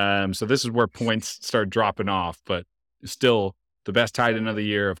then, so this is where points start dropping off, but still the best tight end of the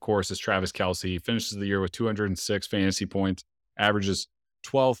year, of course, is Travis Kelce. He finishes the year with 206 fantasy points, averages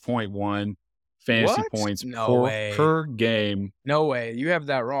 12.1 fantasy points per game. No way. You have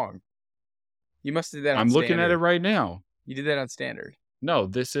that wrong. You must have did that on I'm looking standard. at it right now. You did that on standard. No,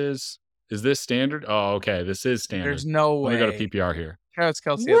 is this standard? Oh, okay. This is standard. There's no way. Let me go to PPR here. Travis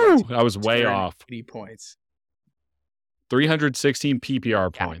Kelce. I was way off. 80 points. 316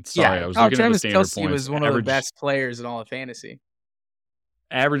 PPR points. Sorry, I was looking at the standard Kelce points. Was one of the best players in all of fantasy.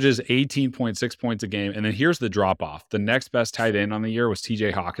 Averages 18.6 points a game. And then here's the drop-off. The next best tight end on the year was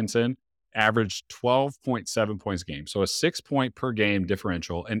TJ Hawkinson. Averaged 12.7 points a game. So a 6-point per game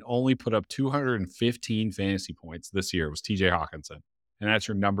differential, and only put up 215 fantasy points this year was TJ Hawkinson. And that's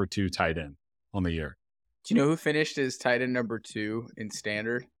your number 2 tight end on the year. Do you know who finished as tight end number 2 in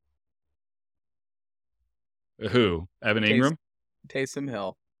standard? Who? Evan Ingram? Taysom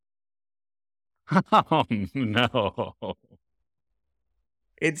Hill. Oh, no.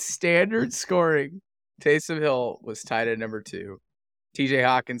 In standard scoring, Taysom Hill was tight end number 2. TJ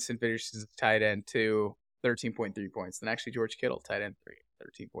Hawkinson finishes tight end 2, 13.3 points. Then actually George Kittle, tight end 3,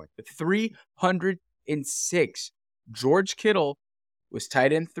 13 points. But 306. George Kittle was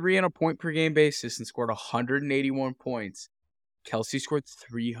tight end 3 on a point per game basis and scored 181 points. Kelce scored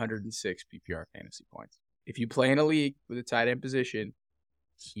 306 PPR fantasy points. If you play in a league with a tight end position,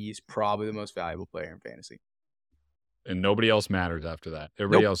 he's probably the most valuable player in fantasy. And nobody else matters after that.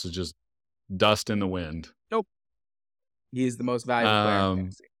 Everybody else is just dust in the wind. Nope. He is the most valuable player in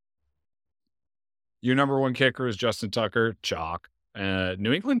fantasy. Your number 1 kicker is Justin Tucker, chalk.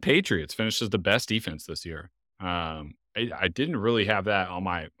 New England Patriots finishes the best defense this year. I didn't really have that on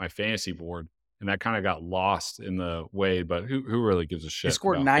my fantasy board, and that kind of got lost in the way, but who really gives a shit? They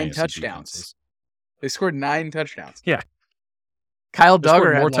scored 9 touchdowns. Defenses? They scored 9 touchdowns. Yeah. Kyle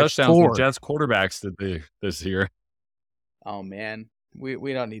Duggar had more like touchdowns 4. than Jets quarterbacks did this year. Oh, man.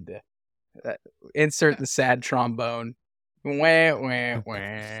 We don't need to insert the sad trombone. Wah, wah,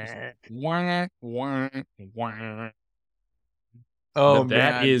 wah. Wah, wah, wah. Oh,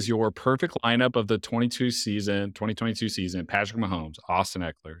 that is your perfect lineup of the 2022 season. Patrick Mahomes, Austin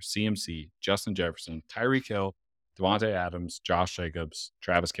Eckler, CMC, Justin Jefferson, Tyreek Hill, Devontae Adams, Josh Jacobs,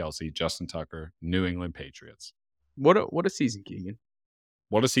 Travis Kelce, Justin Tucker, New England Patriots. What a season, Keegan.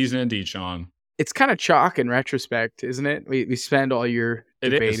 What a season indeed, Sean. It's kind of chalk in retrospect, isn't it? We spend all year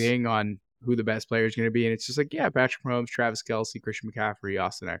debating on who the best player is going to be, and it's just like, yeah, Patrick Mahomes, Travis Kelce, Christian McCaffrey,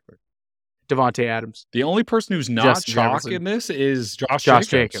 Austin Eckler, Devontae Adams. The only person who's not chalk in this is Josh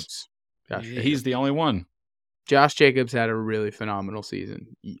Jacobs. He's the only one. Josh Jacobs had a really phenomenal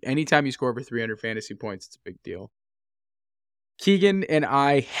season. Anytime you score over 300 fantasy points, it's a big deal. Keegan and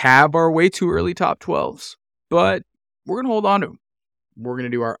I have our way too early top 12s, but we're going to hold on to them. We're going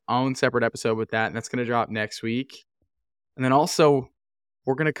to do our own separate episode with that, and that's going to drop next week. And then also,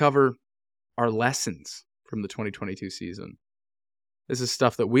 we're going to cover our lessons from the 2022 season. This is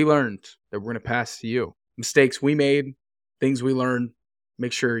stuff that we learned that we're going to pass to you. Mistakes we made, things we learned.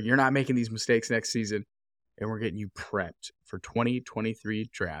 Make sure you're not making these mistakes next season, and we're getting you prepped for 2023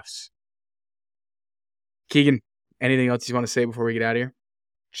 drafts. Keegan, anything else you want to say before we get out of here?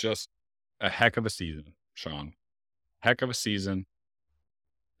 Just a heck of a season, Sean. Heck of a season.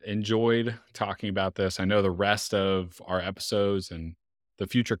 Enjoyed talking about this. I know the rest of our episodes and the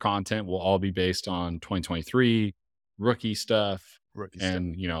future content will all be based on 2023 rookie stuff.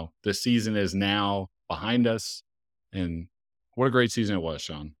 You know, the season is now behind us. And what a great season it was,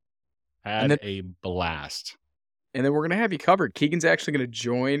 Sean. Had a blast. And then we're going to have you covered. Keegan's actually going to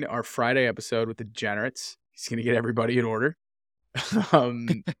join our Friday episode with the Degenerates. He's going to get everybody in order.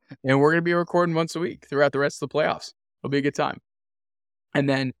 And we're going to be recording once a week throughout the rest of the playoffs. It'll be a good time. And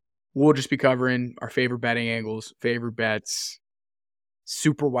then we'll just be covering our favorite betting angles, favorite bets,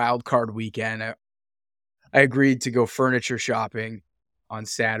 super wild card weekend. I agreed to go furniture shopping on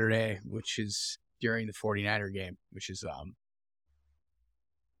Saturday, which is during the 49er game, which is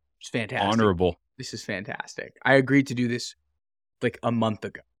fantastic. Honorable. This is fantastic. I agreed to do this like a month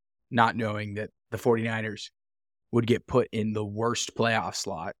ago, not knowing that the 49ers would get put in the worst playoff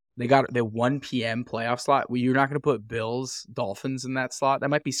slot. They got the 1 p.m. playoff slot. Well, you're not going to put Bills, Dolphins in that slot. That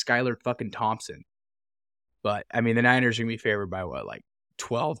might be Skylar fucking Thompson. But, I mean, the Niners are going to be favored by what, like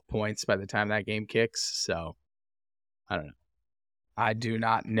 12 points by the time that game kicks? So, I don't know. I do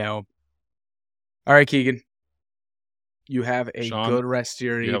not know. All right, Keegan. You have a Sean, good rest of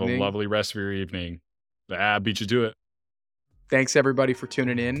your you evening. have a lovely rest of your evening. The ab beat you to it. Thanks, everybody, for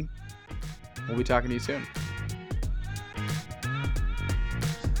tuning in. We'll be talking to you soon.